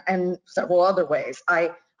motion in several other ways.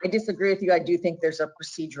 I disagree with you. I do think there's a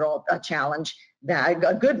procedural challenge,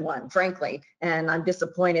 a good one, frankly, and I'm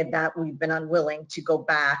disappointed that we've been unwilling to go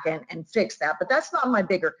back and fix that, but that's not my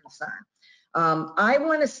bigger concern. I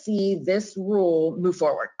want to see this rule move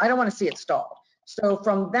forward. I don't want to see it stalled. So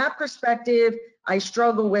from that perspective, I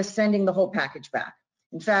struggle with sending the whole package back.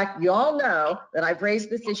 In fact, you all know that I've raised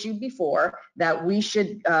this issue before, that we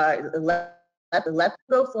should let them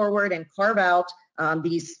go forward and carve out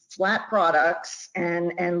these flat products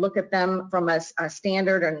and look at them from a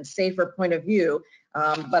standard and safer point of view,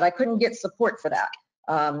 but I couldn't get support for that.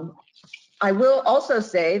 I will also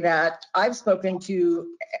say that I've spoken to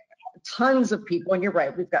tons of people, and you're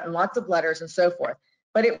right, we've gotten lots of letters and so forth,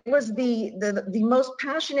 but it was the most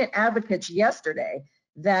passionate advocates yesterday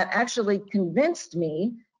that actually convinced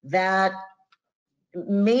me that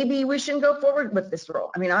maybe we shouldn't go forward with this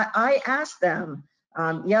rule. I mean, I asked them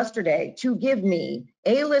yesterday to give me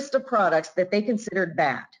a list of products that they considered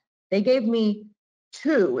bad. They gave me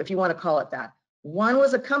two, if you want to call it that. One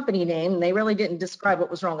was a company name, and they really didn't describe what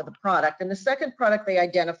was wrong with the product. And the second product they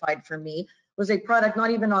identified for me was a product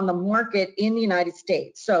not even on the market in the United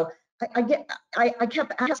States. So I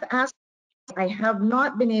kept asking, I have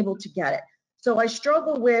not been able to get it. So I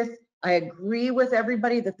struggle with, I agree with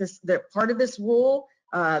everybody that part of this rule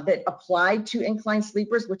that applied to inclined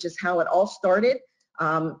sleepers, which is how it all started,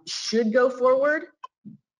 should go forward.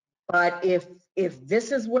 But if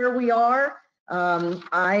this is where we are,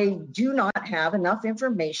 I do not have enough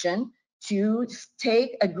information to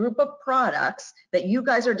take a group of products that you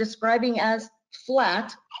guys are describing as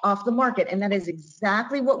flat off the market. And that is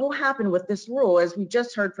exactly what will happen with this rule, as we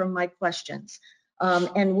just heard from my questions.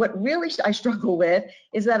 And what really I struggle with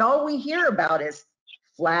is that all we hear about is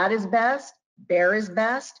flat is best, bare is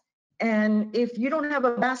best. And if you don't have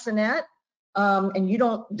a bassinet and you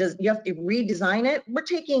have to redesign it, we're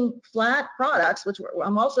taking flat products, which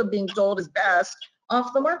I'm also being told is best,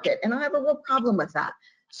 off the market. And I have a real problem with that.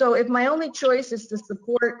 So if my only choice is to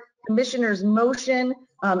support Commissioner's motion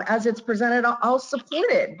as it's presented, I'll support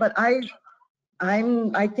it. But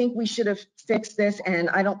I think we should have fixed this, and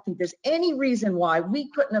I don't think there's any reason why we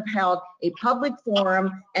couldn't have held a public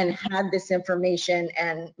forum and had this information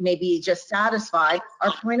and maybe just satisfy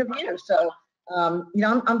our point of view. So, you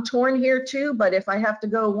know, I'm torn here too, but if I have to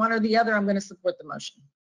go one or the other, I'm going to support the motion.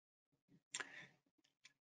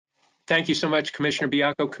 Thank you so much, Commissioner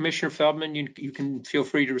Biacco. Commissioner Feldman, you can feel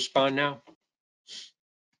free to respond now.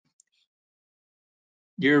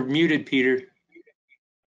 You're muted, Peter.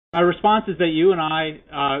 My response is that you and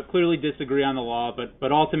I clearly disagree on the law,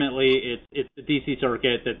 but ultimately it's the DC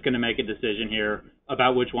Circuit that's going to make a decision here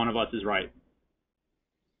about which one of us is right.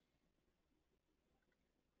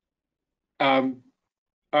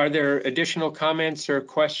 Are there additional comments or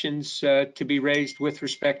questions to be raised with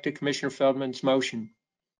respect to Commissioner Feldman's motion?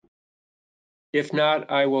 If not,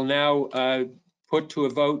 I will now put to a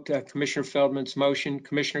vote Commissioner Feldman's motion.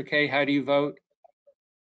 Commissioner Kaye, how do you vote?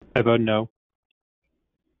 I vote no.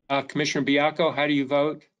 Commissioner Biacco, how do you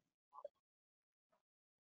vote?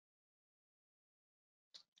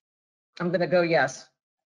 I'm going to go yes.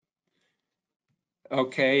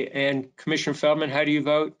 Okay, and Commissioner Feldman, how do you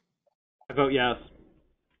vote? I vote yes.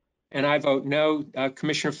 And I vote no.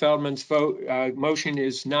 Commissioner Feldman's motion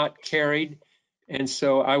is not carried. And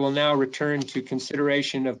so I will now return to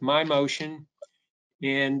consideration of my motion.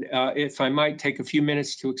 And if I might take a few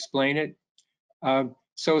minutes to explain it.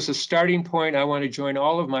 So as a starting point, I want to join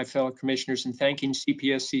all of my fellow commissioners in thanking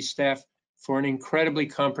CPSC staff for an incredibly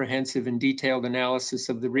comprehensive and detailed analysis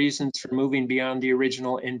of the reasons for moving beyond the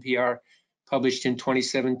original NPR published in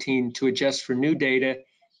 2017 to adjust for new data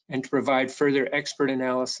and to provide further expert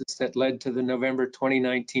analysis that led to the November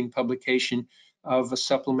 2019 publication of a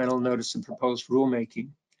supplemental notice of proposed rulemaking.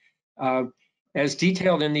 As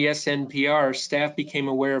detailed in the SNPR, staff became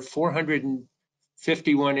aware of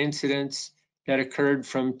 451 incidents that occurred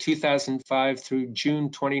from 2005 through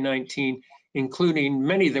June 2019, including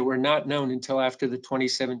many that were not known until after the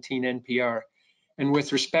 2017 NPR. And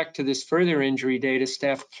with respect to this further injury data,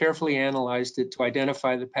 staff carefully analyzed it to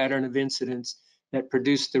identify the pattern of incidents that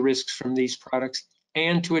produced the risks from these products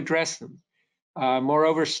and to address them.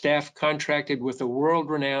 Moreover, staff contracted with a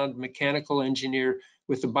world-renowned mechanical engineer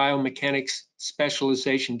with the biomechanics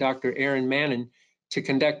specialization, Dr. Aaron Mannon, to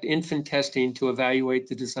conduct infant testing to evaluate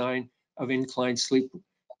the design of inclined sleep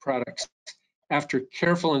products. After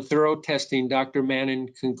careful and thorough testing, Dr. Mannon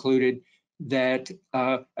concluded that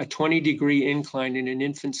a 20-degree incline in an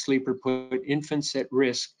infant sleeper put infants at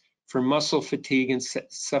risk for muscle fatigue and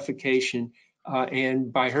suffocation.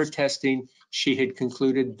 And by her testing, she had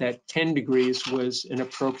concluded that 10 degrees was an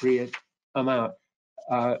appropriate amount,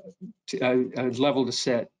 level to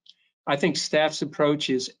set. I think staff's approach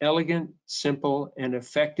is elegant, simple, and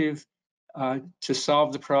effective to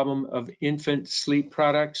solve the problem of infant sleep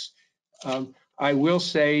products. I will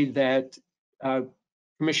say that,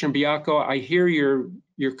 Commissioner Biacco, I hear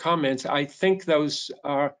your comments. I think those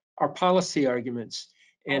are policy arguments,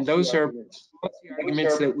 and those are policy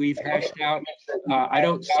arguments that we've hashed out. I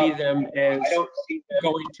don't see them as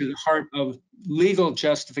going to the heart of legal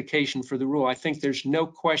justification for the rule. I think there's no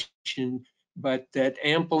question but that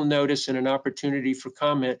ample notice and an opportunity for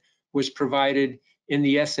comment was provided in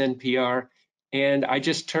the SNPR. And I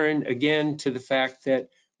just turn again to the fact that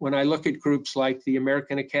when I look at groups like the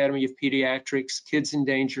American Academy of Pediatrics, Kids in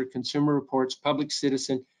Danger, Consumer Reports, Public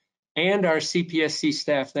Citizen, and our CPSC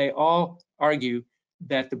staff, they all argue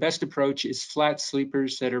that the best approach is flat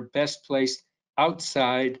sleepers that are best placed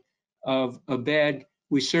outside of a bed.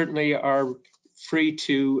 We certainly are free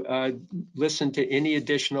to listen to any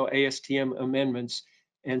additional ASTM amendments.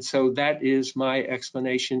 And so that is my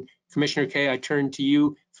explanation. Commissioner Kaye, I turn to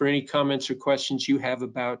you for any comments or questions you have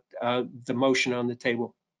about the motion on the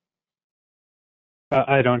table.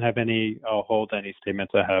 I don't have any, I'll hold any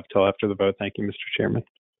statements I have till after the vote. Thank you, Mr. Chairman.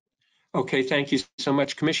 Okay, thank you so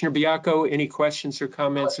much. Commissioner Biacco, any questions or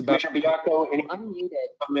comments about? I'm muted.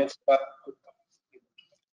 Comments about?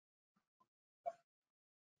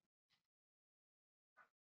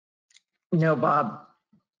 No, Bob,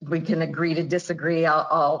 we can agree to disagree.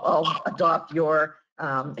 I'll adopt your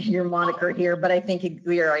moniker here, but I think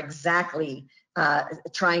we are exactly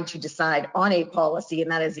trying to decide on a policy,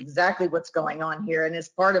 and that is exactly what's going on here. And as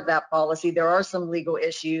part of that policy, there are some legal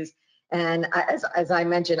issues. And as I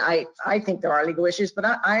mentioned, I think there are legal issues, but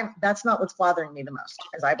that's not what's bothering me the most,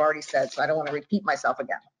 as I've already said, so I don't want to repeat myself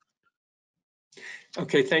again.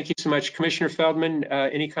 Okay, thank you so much. Commissioner Feldman,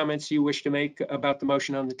 any comments you wish to make about the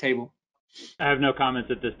motion on the table? I have no comments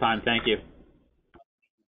at this time. Thank you.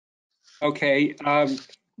 Okay,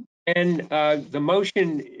 and the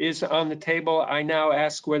motion is on the table. I now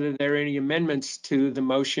ask whether there are any amendments to the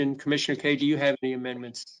motion. Commissioner Kaye, do you have any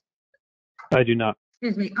amendments? I do not.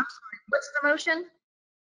 Excuse me, I'm sorry, what's the motion?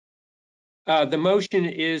 The motion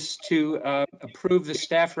is to approve the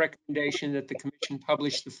staff recommendation that the commission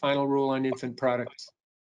publish the final rule on infant products.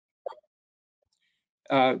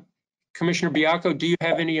 Commissioner Biacco, do you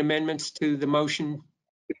have any amendments to the motion?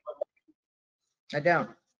 I don't.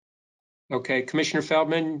 Okay, Commissioner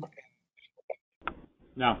Feldman?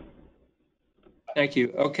 No. Thank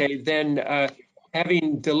you. Okay, then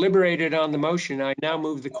having deliberated on the motion, I now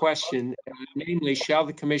move the question, namely, shall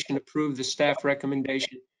the commission approve the staff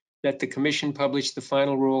recommendation that the commission publish the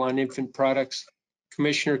final rule on infant products?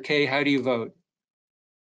 Commissioner Kaye, how do you vote?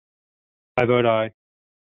 I vote aye.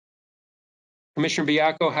 Commissioner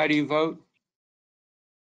Biacco, how do you vote?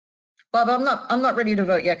 Bob, I'm not ready to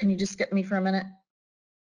vote yet. Can you just skip me for a minute?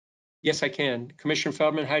 Yes, I can. Commissioner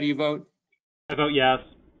Feldman, how do you vote? I vote yes.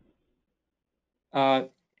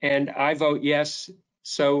 And I vote yes.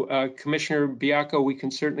 So Commissioner Biacco, we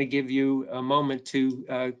can certainly give you a moment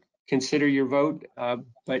to consider your vote,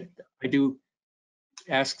 but I do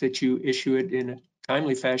ask that you issue it in a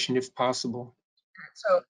timely fashion if possible.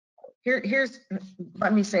 So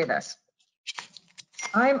let me say this.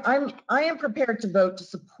 I am prepared to vote to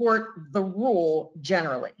support the rule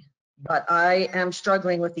generally, but I am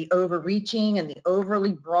struggling with the overreaching and the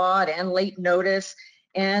overly broad and late notice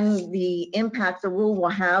and the impact the rule will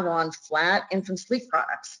have on flat infant sleep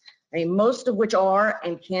products. I mean, most of which are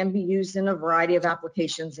and can be used in a variety of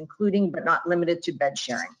applications, including but not limited to bed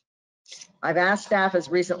sharing. I've asked staff as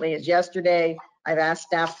recently as yesterday. I've asked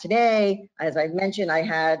staff today. As I mentioned, I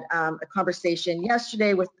had a conversation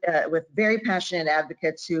yesterday with very passionate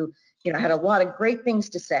advocates who, had a lot of great things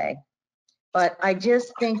to say. But I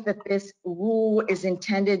just think that this rule is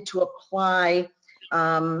intended to apply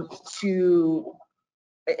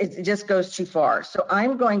it just goes too far. So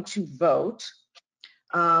I'm going to vote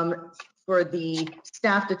for the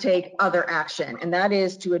staff to take other action, and that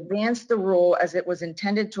is to advance the rule as it was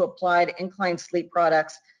intended to apply to inclined sleep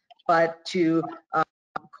products, but to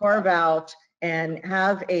carve out and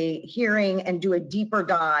have a hearing and do a deeper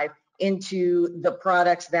dive into the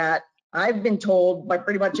products that I've been told by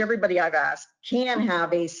pretty much everybody I've asked can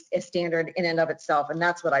have a standard in and of itself, and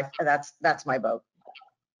that's what that's my vote.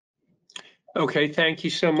 Okay, thank you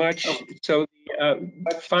so much. So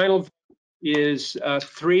the final vote is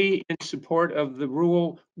 3 in support of the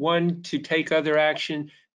rule, 1 to take other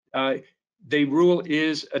action. The rule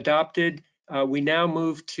is adopted. We now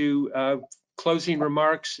move to closing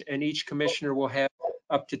remarks, and each commissioner will have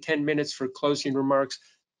up to 10 minutes for closing remarks.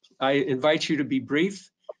 I invite you to be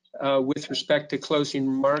brief with respect to closing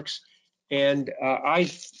remarks. And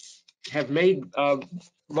I have made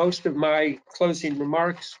most of my closing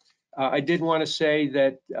remarks. I did want to say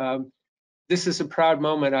that this is a proud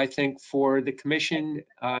moment, I think, for the commission,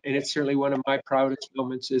 and it's certainly one of my proudest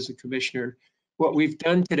moments as a commissioner. What we've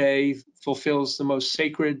done today fulfills the most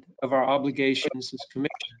sacred of our obligations as commissioners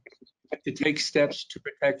to take steps to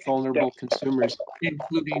protect vulnerable consumers,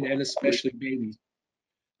 including and especially babies.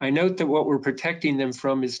 I note that what we're protecting them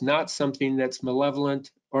from is not something that's malevolent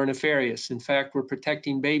or nefarious. In fact, we're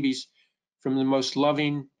protecting babies from the most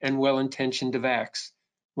loving and well-intentioned of acts.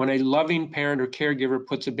 When a loving parent or caregiver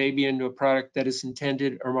puts a baby into a product that is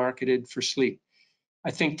intended or marketed for sleep.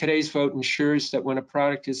 I think today's vote ensures that when a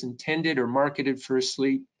product is intended or marketed for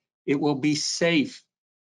sleep, it will be safe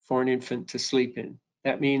for an infant to sleep in.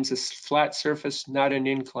 That means a flat surface, not an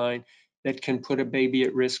incline, that can put a baby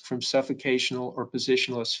at risk from suffocational or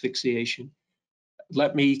positional asphyxiation.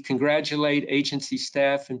 Let me congratulate agency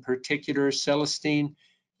staff, in particular Celestine.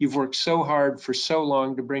 You've worked so hard for so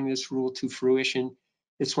long to bring this rule to fruition.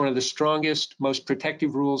 It's one of the strongest, most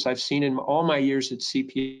protective rules I've seen in all my years at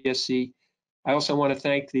CPSC. I also want to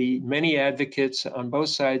thank the many advocates on both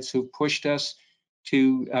sides who've pushed us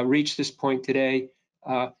to reach this point today.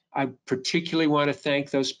 I particularly want to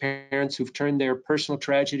thank those parents who've turned their personal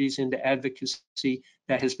tragedies into advocacy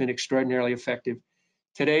that has been extraordinarily effective.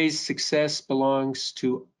 Today's success belongs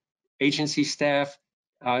to agency staff,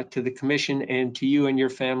 to the commission, and to you and your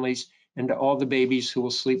families, and to all the babies who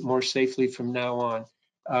will sleep more safely from now on.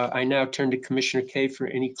 I now turn to Commissioner Kaye for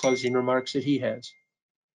any closing remarks that he has.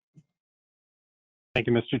 Thank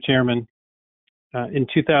you, Mr. Chairman. In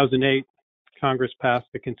 2008, Congress passed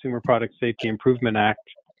the Consumer Product Safety Improvement Act,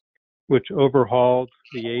 which overhauled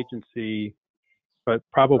the agency, but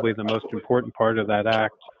probably the most important part of that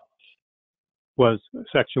act was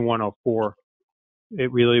Section 104.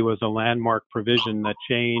 It really was a landmark provision that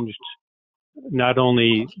changed not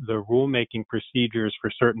only the rulemaking procedures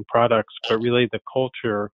for certain products, but really the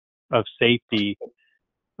culture of safety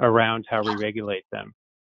around how we regulate them.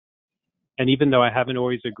 And even though I haven't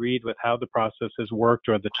always agreed with how the process has worked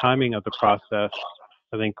or the timing of the process,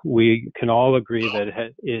 I think we can all agree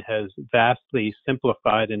that it has vastly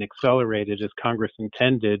simplified and accelerated, as Congress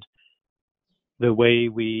intended, the way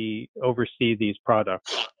we oversee these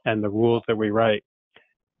products and the rules that we write.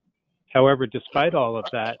 However, despite all of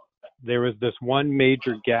that, there was this one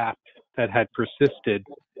major gap that had persisted,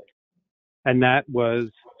 and that was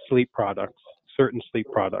sleep products, certain sleep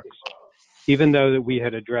products. Even though that we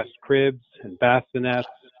had addressed cribs and bassinets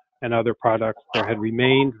and other products, there had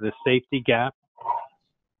remained the safety gap.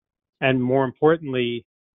 And more importantly,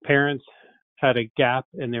 parents had a gap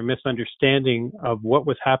in their misunderstanding of what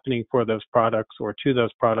was happening for those products or to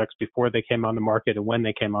those products before they came on the market and when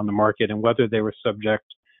they came on the market and whether they were subject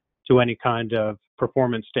to any kind of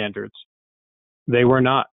performance standards. They were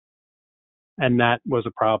not. And that was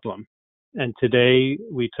a problem. And today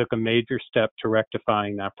we took a major step to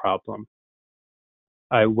rectifying that problem.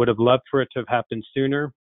 I would have loved for it to have happened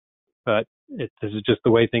sooner, but this is just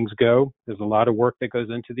the way things go. There's a lot of work that goes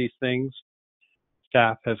into these things.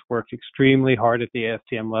 Staff has worked extremely hard at the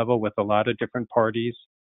ASTM level with a lot of different parties.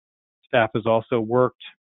 Staff has also worked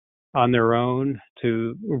on their own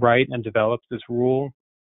to write and develop this rule.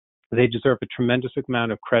 They deserve a tremendous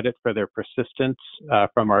amount of credit for their persistence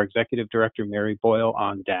from our executive director, Mary Boyle,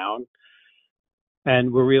 on down.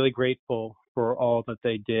 And we're really grateful for all that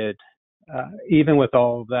they did. Even with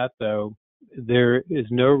all of that, though, there is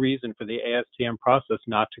no reason for the ASTM process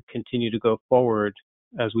not to continue to go forward,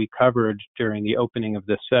 as we covered during the opening of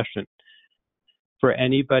this session. For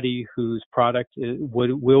anybody whose product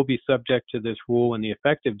will be subject to this rule when the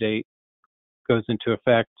effective date goes into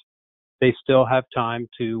effect, they still have time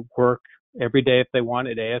to work every day if they want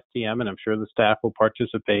at ASTM, and I'm sure the staff will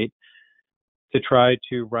participate, to try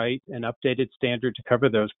to write an updated standard to cover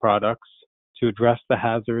those products, to address the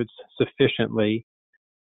hazards sufficiently,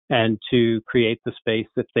 and to create the space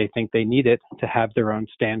if they think they need it to have their own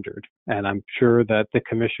standard. And I'm sure that the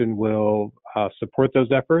Commission will support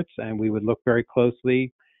those efforts, and we would look very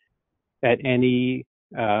closely at any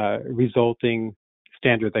resulting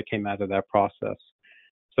standard that came out of that process.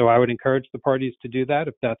 So I would encourage the parties to do that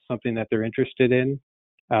if that's something that they're interested in.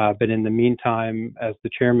 But in the meantime, as the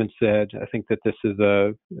chairman said, I think that this is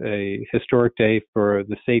a historic day for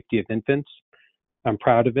the safety of infants. I'm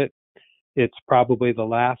proud of it. It's probably the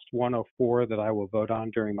last 104 that I will vote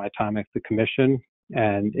on during my time at the commission,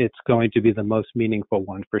 and it's going to be the most meaningful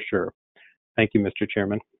one for sure. Thank you, Mr.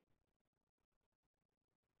 Chairman.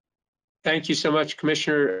 Thank you so much,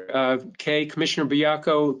 Commissioner Kay. Commissioner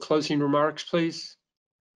Baiocco, closing remarks, please.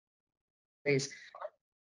 Please.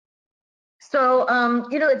 So,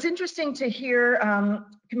 it's interesting to hear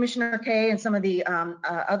Commissioner Kay and some of the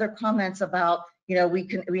other comments about,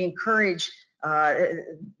 we encourage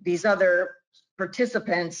these other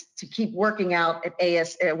participants to keep working out at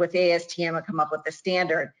with ASTM and come up with the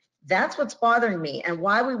standard. That's what's bothering me, and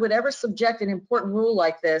why we would ever subject an important rule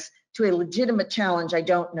like this to a legitimate challenge, I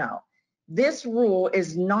don't know. This rule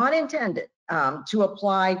is not intended to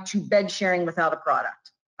apply to bed sharing without a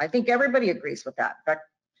product. I think everybody agrees with that. In fact,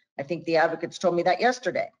 I think the advocates told me that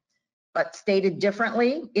yesterday. But stated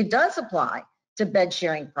differently, it does apply to bed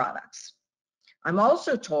sharing products. I'm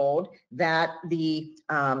also told that the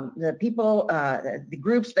people, the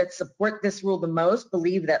groups that support this rule the most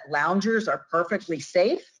believe that loungers are perfectly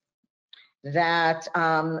safe, that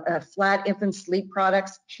flat infant sleep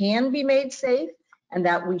products can be made safe, and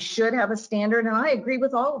that we should have a standard, and I agree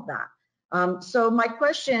with all of that. So my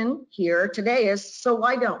question here today is, so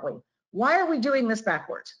why don't we? Why are we doing this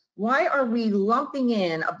backwards? Why are we lumping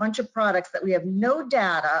in a bunch of products that we have no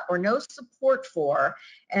data or no support for,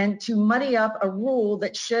 and to muddy up a rule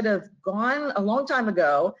that should have gone a long time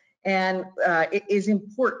ago and it is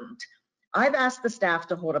important? I've asked the staff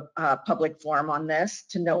to hold a public forum on this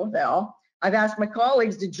to no avail. I've asked my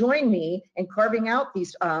colleagues to join me in carving out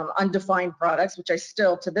these undefined products, which I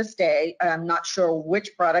still, to this day, I'm not sure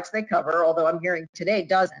which products they cover, although I'm hearing today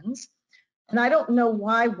dozens. And I don't know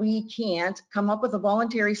why we can't come up with a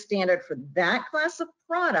voluntary standard for that class of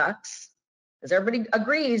products, because everybody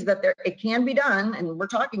agrees that it can be done, and we're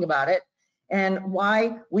talking about it, and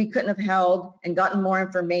why we couldn't have held and gotten more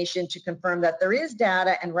information to confirm that there is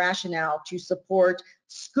data and rationale to support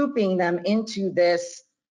scooping them into this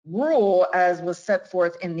rule as was set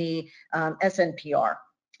forth in the SNPR.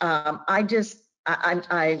 I'm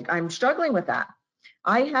struggling with that.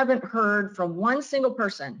 I haven't heard from one single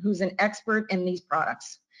person who's an expert in these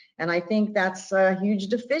products, and I think that's a huge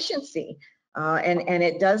deficiency, and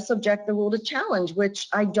it does subject the rule to challenge, which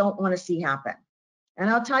I don't want to see happen. And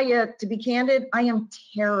I'll tell you, to be candid, I am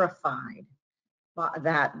terrified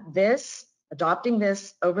that adopting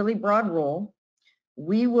this overly broad rule,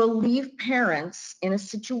 we will leave parents in a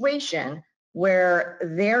situation where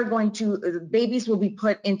babies will be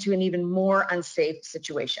put into an even more unsafe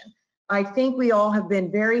situation. I think we all have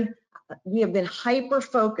been hyper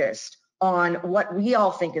focused on what we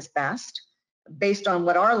all think is best based on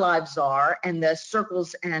what our lives are and the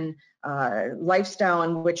circles and lifestyle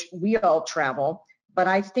in which we all travel. But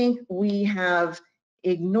I think we have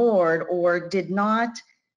ignored or did not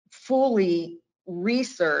fully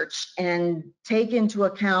research and take into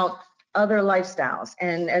account other lifestyles.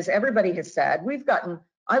 And as everybody has said,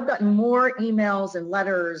 I've gotten more emails and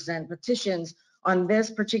letters and petitions on this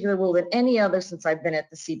particular rule than any other since I've been at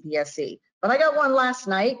the CPSC. But I got one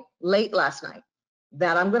late last night,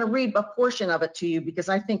 that I'm going to read a portion of it to you because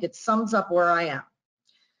I think it sums up where I am.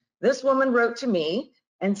 This woman wrote to me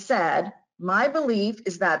and said, "My belief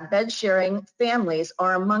is that bed sharing families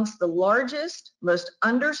are amongst the largest, most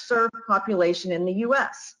underserved population in the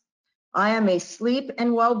US. I am a sleep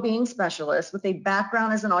and well-being specialist with a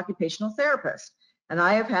background as an occupational therapist, and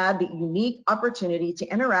I have had the unique opportunity to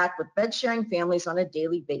interact with bed sharing families on a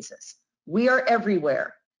daily basis. We are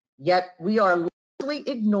everywhere, yet we are largely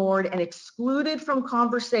ignored and excluded from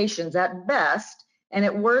conversations at best, and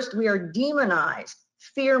at worst we are demonized,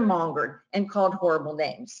 fear-mongered, and called horrible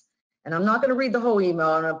names." And I'm not going to read the whole email.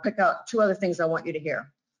 I'm going to pick out two other things I want you to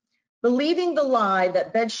hear. "Believing the lie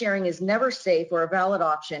that bed sharing is never safe or a valid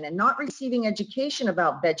option and not receiving education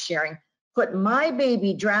about bed sharing put my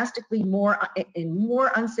baby drastically in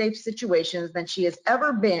more unsafe situations than she has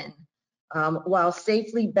ever been while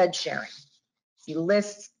safely bed sharing." She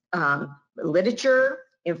lists literature,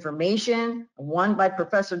 information, one by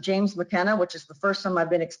Professor James McKenna, which is the first time I've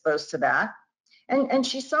been exposed to that. And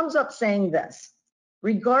she sums up saying this: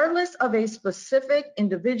 "Regardless of a specific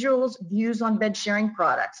individual's views on bed sharing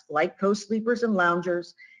products, like co-sleepers and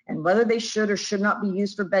loungers, and whether they should or should not be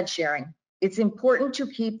used for bed sharing, it's important to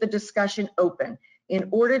keep the discussion open in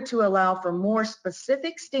order to allow for more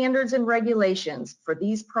specific standards and regulations for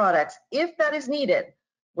these products if that is needed,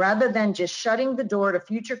 rather than just shutting the door to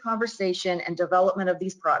future conversation and development of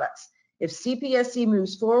these products. If CPSC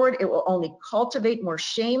moves forward, it will only cultivate more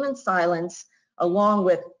shame and silence, along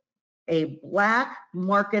with a black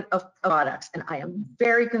market of products. And I am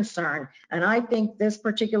very concerned. And I think this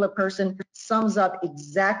particular person sums up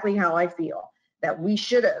exactly how I feel, that we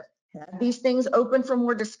should have had these things open for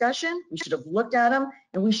more discussion. We should have looked at them,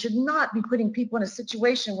 and we should not be putting people in a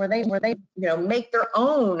situation where they make their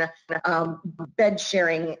own bed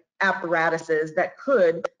sharing apparatuses that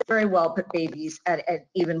could very well put babies at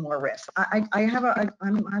even more risk.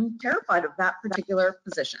 I'm terrified of that particular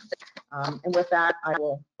position. And with that, I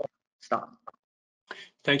will stop.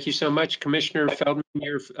 Thank you so much. Commissioner Feldman,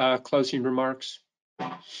 your closing remarks.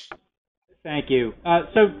 Thank you.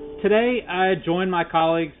 So today I joined my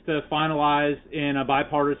colleagues to finalize in a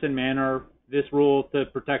bipartisan manner this rule to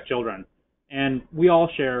protect children. And we all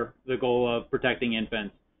share the goal of protecting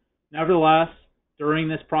infants. Nevertheless, during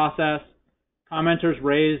this process, commenters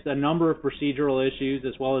raised a number of procedural issues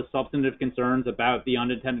as well as substantive concerns about the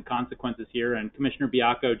unintended consequences here, and Commissioner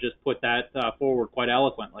Biacco just put that forward quite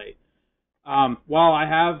eloquently. While I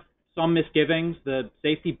have some misgivings, the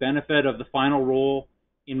safety benefit of the final rule,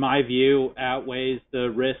 in my view, outweighs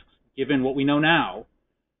the risks given what we know now.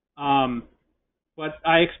 But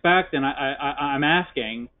I expect, and I'm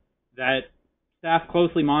asking, that staff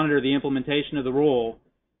closely monitor the implementation of the rule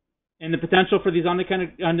and the potential for these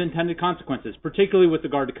unintended consequences, particularly with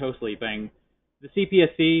regard to co-sleeping. The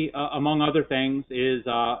CPSC, among other things, is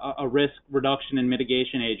a risk reduction and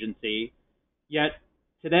mitigation agency. Yet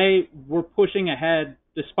today we're pushing ahead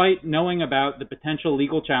despite knowing about the potential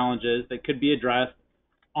legal challenges that could be addressed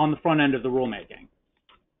on the front end of the rulemaking.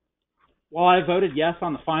 While I voted yes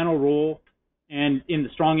on the final rule and in the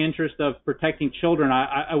strong interest of protecting children,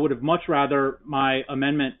 I would have much rather my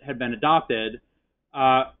amendment had been adopted.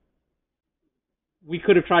 We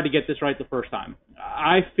could have tried to get this right the first time.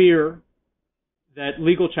 I fear that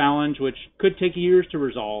legal challenge, which could take years to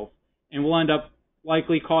resolve and will end up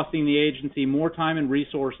likely costing the agency more time and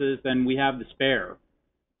resources than we have to spare,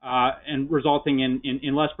 and resulting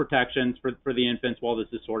in less protections for the infants while this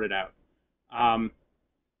is sorted out.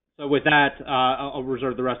 So with that, I'll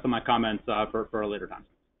reserve the rest of my comments for a later time.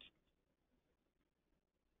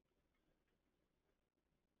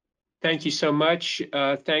 Thank you so much.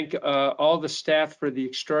 Thank all the staff for the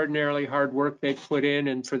extraordinarily hard work they've put in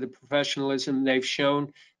and for the professionalism they've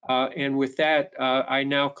shown. And with that, I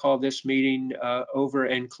now call this meeting over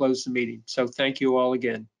and close the meeting. So thank you all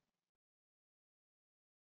again.